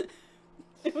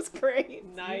 It was great.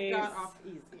 Nice. You got off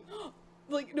easy.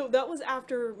 Like, no, that was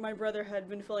after my brother had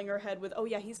been filling her head with, oh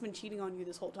yeah, he's been cheating on you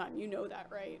this whole time. You know that,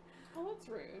 right? Oh, that's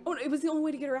rude. Oh, it was the only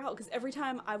way to get her out, because every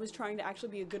time I was trying to actually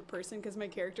be a good person, because my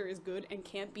character is good and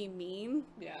can't be mean.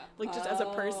 Yeah. Like, just as a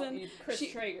person. Chris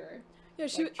Traeger. Yeah,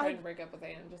 Like, trying to break up with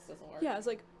Anne just doesn't work. Yeah, it's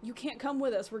like, you can't come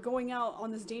with us. We're going out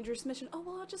on this dangerous mission. Oh,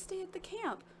 well, I'll just stay at the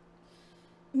camp.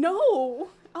 No!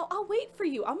 I'll wait for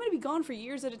you. I'm going to be gone for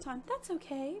years at a time. That's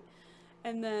okay.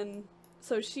 And then,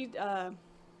 so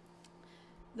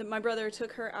my brother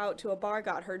took her out to a bar,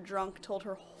 got her drunk, told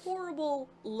her horrible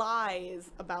lies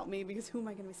about me, because who am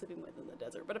I going to be sleeping with in the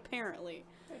desert? But apparently,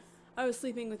 Nice. I was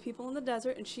sleeping with people in the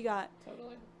desert, and she got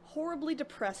Totally. horribly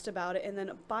depressed about it. And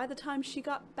then by the time she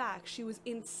got back, she was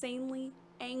insanely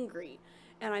angry.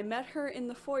 And I met her in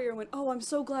the foyer and went, oh, I'm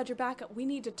so glad you're back. We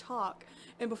need to talk.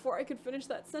 And before I could finish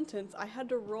that sentence, I had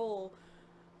to roll.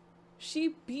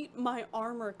 She beat my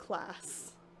armor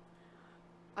class.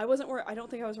 I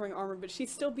don't think I was wearing armor, but she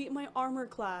still beat my armor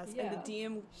class. Yeah. And the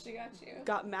DM She got you.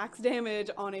 got max damage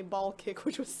on a ball kick,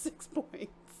 which was 6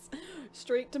 points.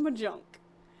 Straight to my junk.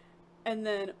 And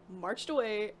then marched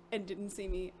away and didn't see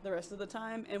me the rest of the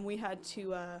time. And we had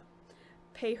to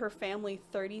pay her family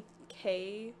 $30,000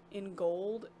 in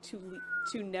gold to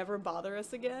never bother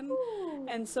us again. Ooh.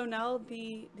 And so now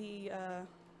the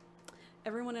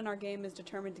everyone in our game is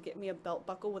determined to get me a belt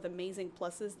buckle with amazing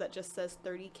pluses that just says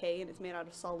 $30,000 and it's made out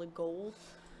of solid gold.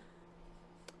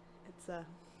 It's I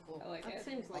like That it.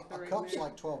 seems like the A right cup's move.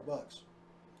 like $12.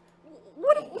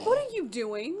 what are you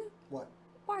doing? What?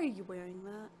 Why are you wearing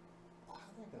that? Oh, how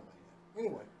did I get my head?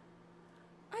 Anyway,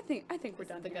 I think we're Is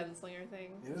done. it the here. gunslinger thing?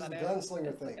 It is that the gunslinger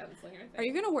It's thing. The gunslinger thing. Are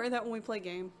you gonna wear that when we play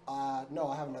game? no,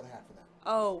 I have another hat for that.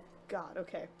 Oh God.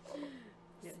 Okay.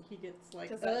 Yeah, he gets like,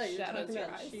 'Cause that you're shadows talking your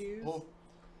about eyes. shoes. Well,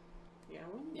 Yeah,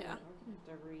 Yeah. I'm gonna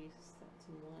have to reset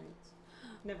some lights.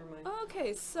 Never mind.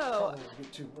 Okay. So probably will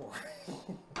get 2 more.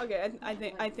 okay,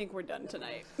 I think we're done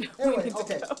tonight. We Anyway, need to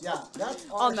okay, go. yeah, that's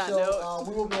our On that show. note.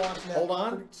 We will be watching that. Hold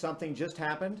on, something just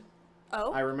happened.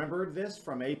 Oh. I remembered this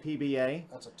from APBA.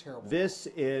 That's a terrible. This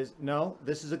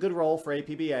is a good roll for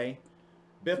APBA.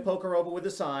 Biff Pocoroba with the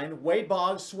sign. Wade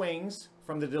Boggs swings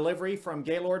from the delivery from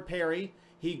Gaylord Perry.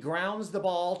 He grounds the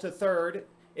ball to third.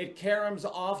 It caroms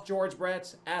off George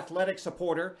Brett's athletic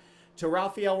supporter to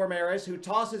Rafael Ramirez, who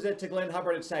tosses it to Glenn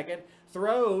Hubbard at second.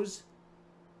 Throws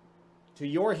to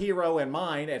your hero and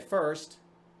mine at first.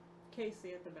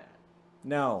 Casey at the bat.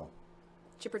 No.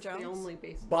 Chipper Jones. The only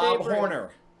base. Bob Favorite.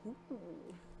 Horner.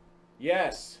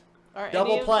 Yes. Are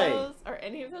Double play. Are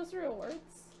any of those real words?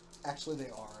 Actually, they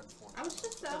are. I Unfortunately. was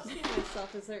just asking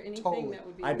myself, is there anything Totally. that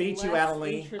would be I beat you, less Alan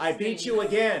Lee. I beat you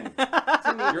interesting again.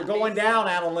 to me You're than going baseball? down,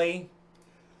 Alan Lee.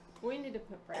 We need to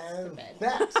put Bryce to And bed.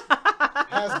 that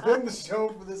has been the show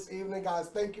for this evening, guys.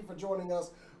 Thank you for joining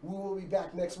us. We will be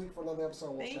back next week for another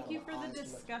episode. We'll Thank chat you about for the eyes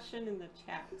and- discussion in the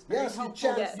chat. It's very Yes, you helpful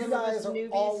chat. to Yes. You some of us guys are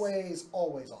newbies.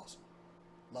 always awesome.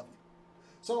 Love you.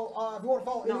 So, if you want to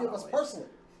follow any Not of us always. personally,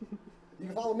 you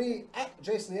can follow me at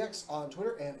JasonTheX on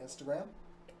Twitter and Instagram.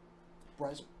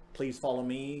 Bryce. Please follow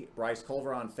me, Bryce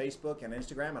Culver, on Facebook and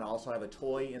Instagram, and I also have a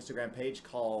toy Instagram page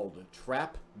called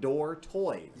Trapdoor You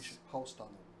Toys. should post on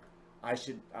them.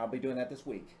 I'll be doing that this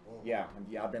week. Oh. Yeah,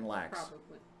 I've been lax.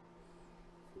 Probably.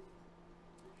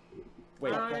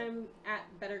 Wait, I'm at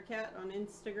BetterCat on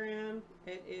Instagram.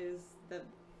 It is the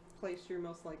place you're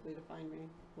most likely to find me.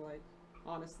 Like,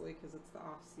 honestly, because it's the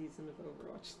off season of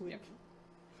Overwatch League. Yep.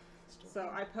 So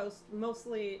I post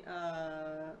mostly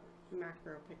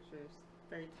macro pictures,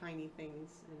 very tiny things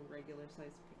and regular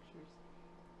sized pictures.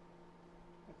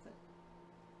 That's it.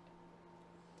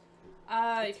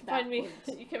 You It's can find me.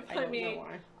 backwards. You can I find don't know me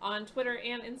why. on Twitter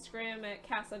and Instagram at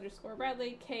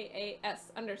Cass_Bradley,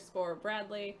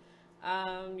 KAS_Bradley.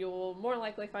 You'll more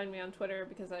likely find me on Twitter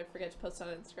because I forget to post on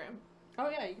Instagram. Oh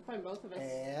yeah, you can find both of us.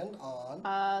 And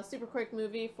on Super Quick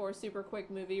Movie for Super Quick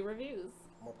Movie reviews.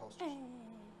 more posters.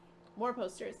 More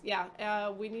posters. Yeah.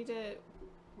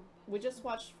 We just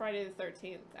watched Friday the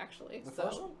 13th, actually. The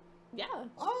first one? Yeah.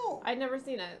 Oh. I'd never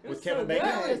seen it. With was Kevin so Bacon?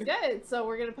 It was good. So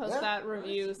we're going to post Yeah. that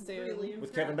review I was soon. really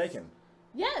With Kevin impressed. Bacon.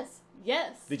 Yes.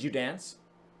 Yes. Did you dance?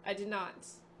 I did not.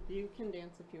 You can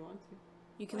dance if you want to.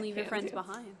 You can I leave your can't friends dance.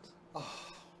 behind.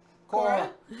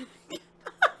 Cora.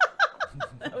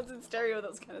 That was in stereo. That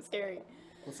was kind of scary.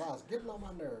 Besides, getting on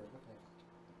my nerves.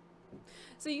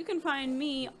 So you can find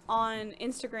me on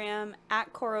Instagram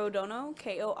at Korodono,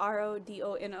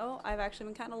 Korodono. I've actually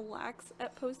been kind of lax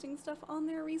at posting stuff on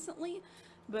there recently,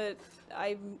 but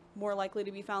I'm more likely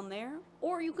to be found there.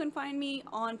 Or you can find me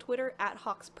on Twitter at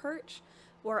HawksPerch,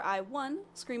 where I, 1,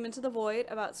 scream into the void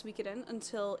about Suikoden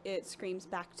until it screams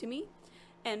back to me,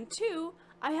 and 2,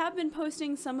 I have been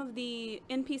posting some of the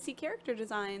NPC character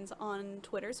designs on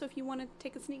Twitter, so if you want to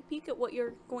take a sneak peek at what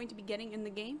you're going to be getting in the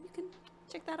game, you can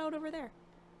check that out over there.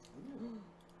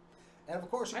 And of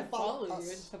course, you I can follow follow us.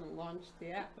 you. I just haven't launched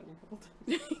the app in a couple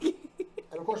times.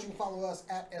 And of course, you can follow us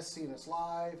at SCNS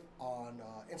Live on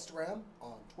Instagram,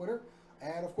 on Twitter,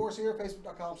 and of course here,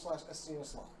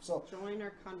 Facebook.com/SCNS Live. So Join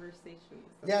our conversations.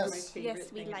 Yes. My favorite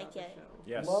Yes, we thing like about the it. show.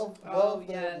 Yes.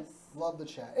 love the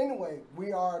chat. Anyway,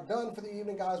 we are done for the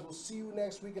evening, guys. We'll see you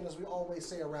next week, and as we always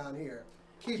say around here,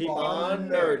 keep on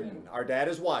nerding. Our dad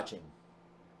is watching.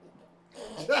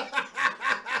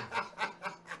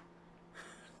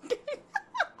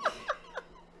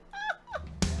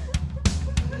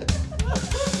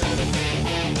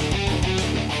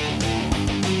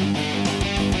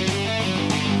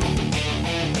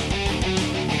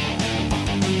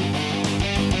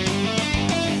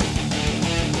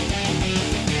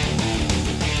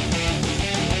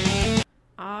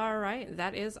 All right,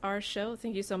 that is our show.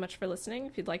 Thank you so much for listening.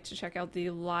 If you'd like to check out the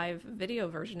live video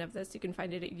version of this, you can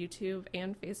find it at YouTube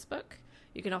and Facebook.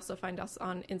 You can also find us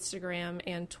on Instagram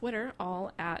and Twitter,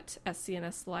 all at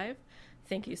SCNS Live.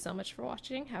 Thank you so much for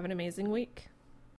watching. Have an amazing week.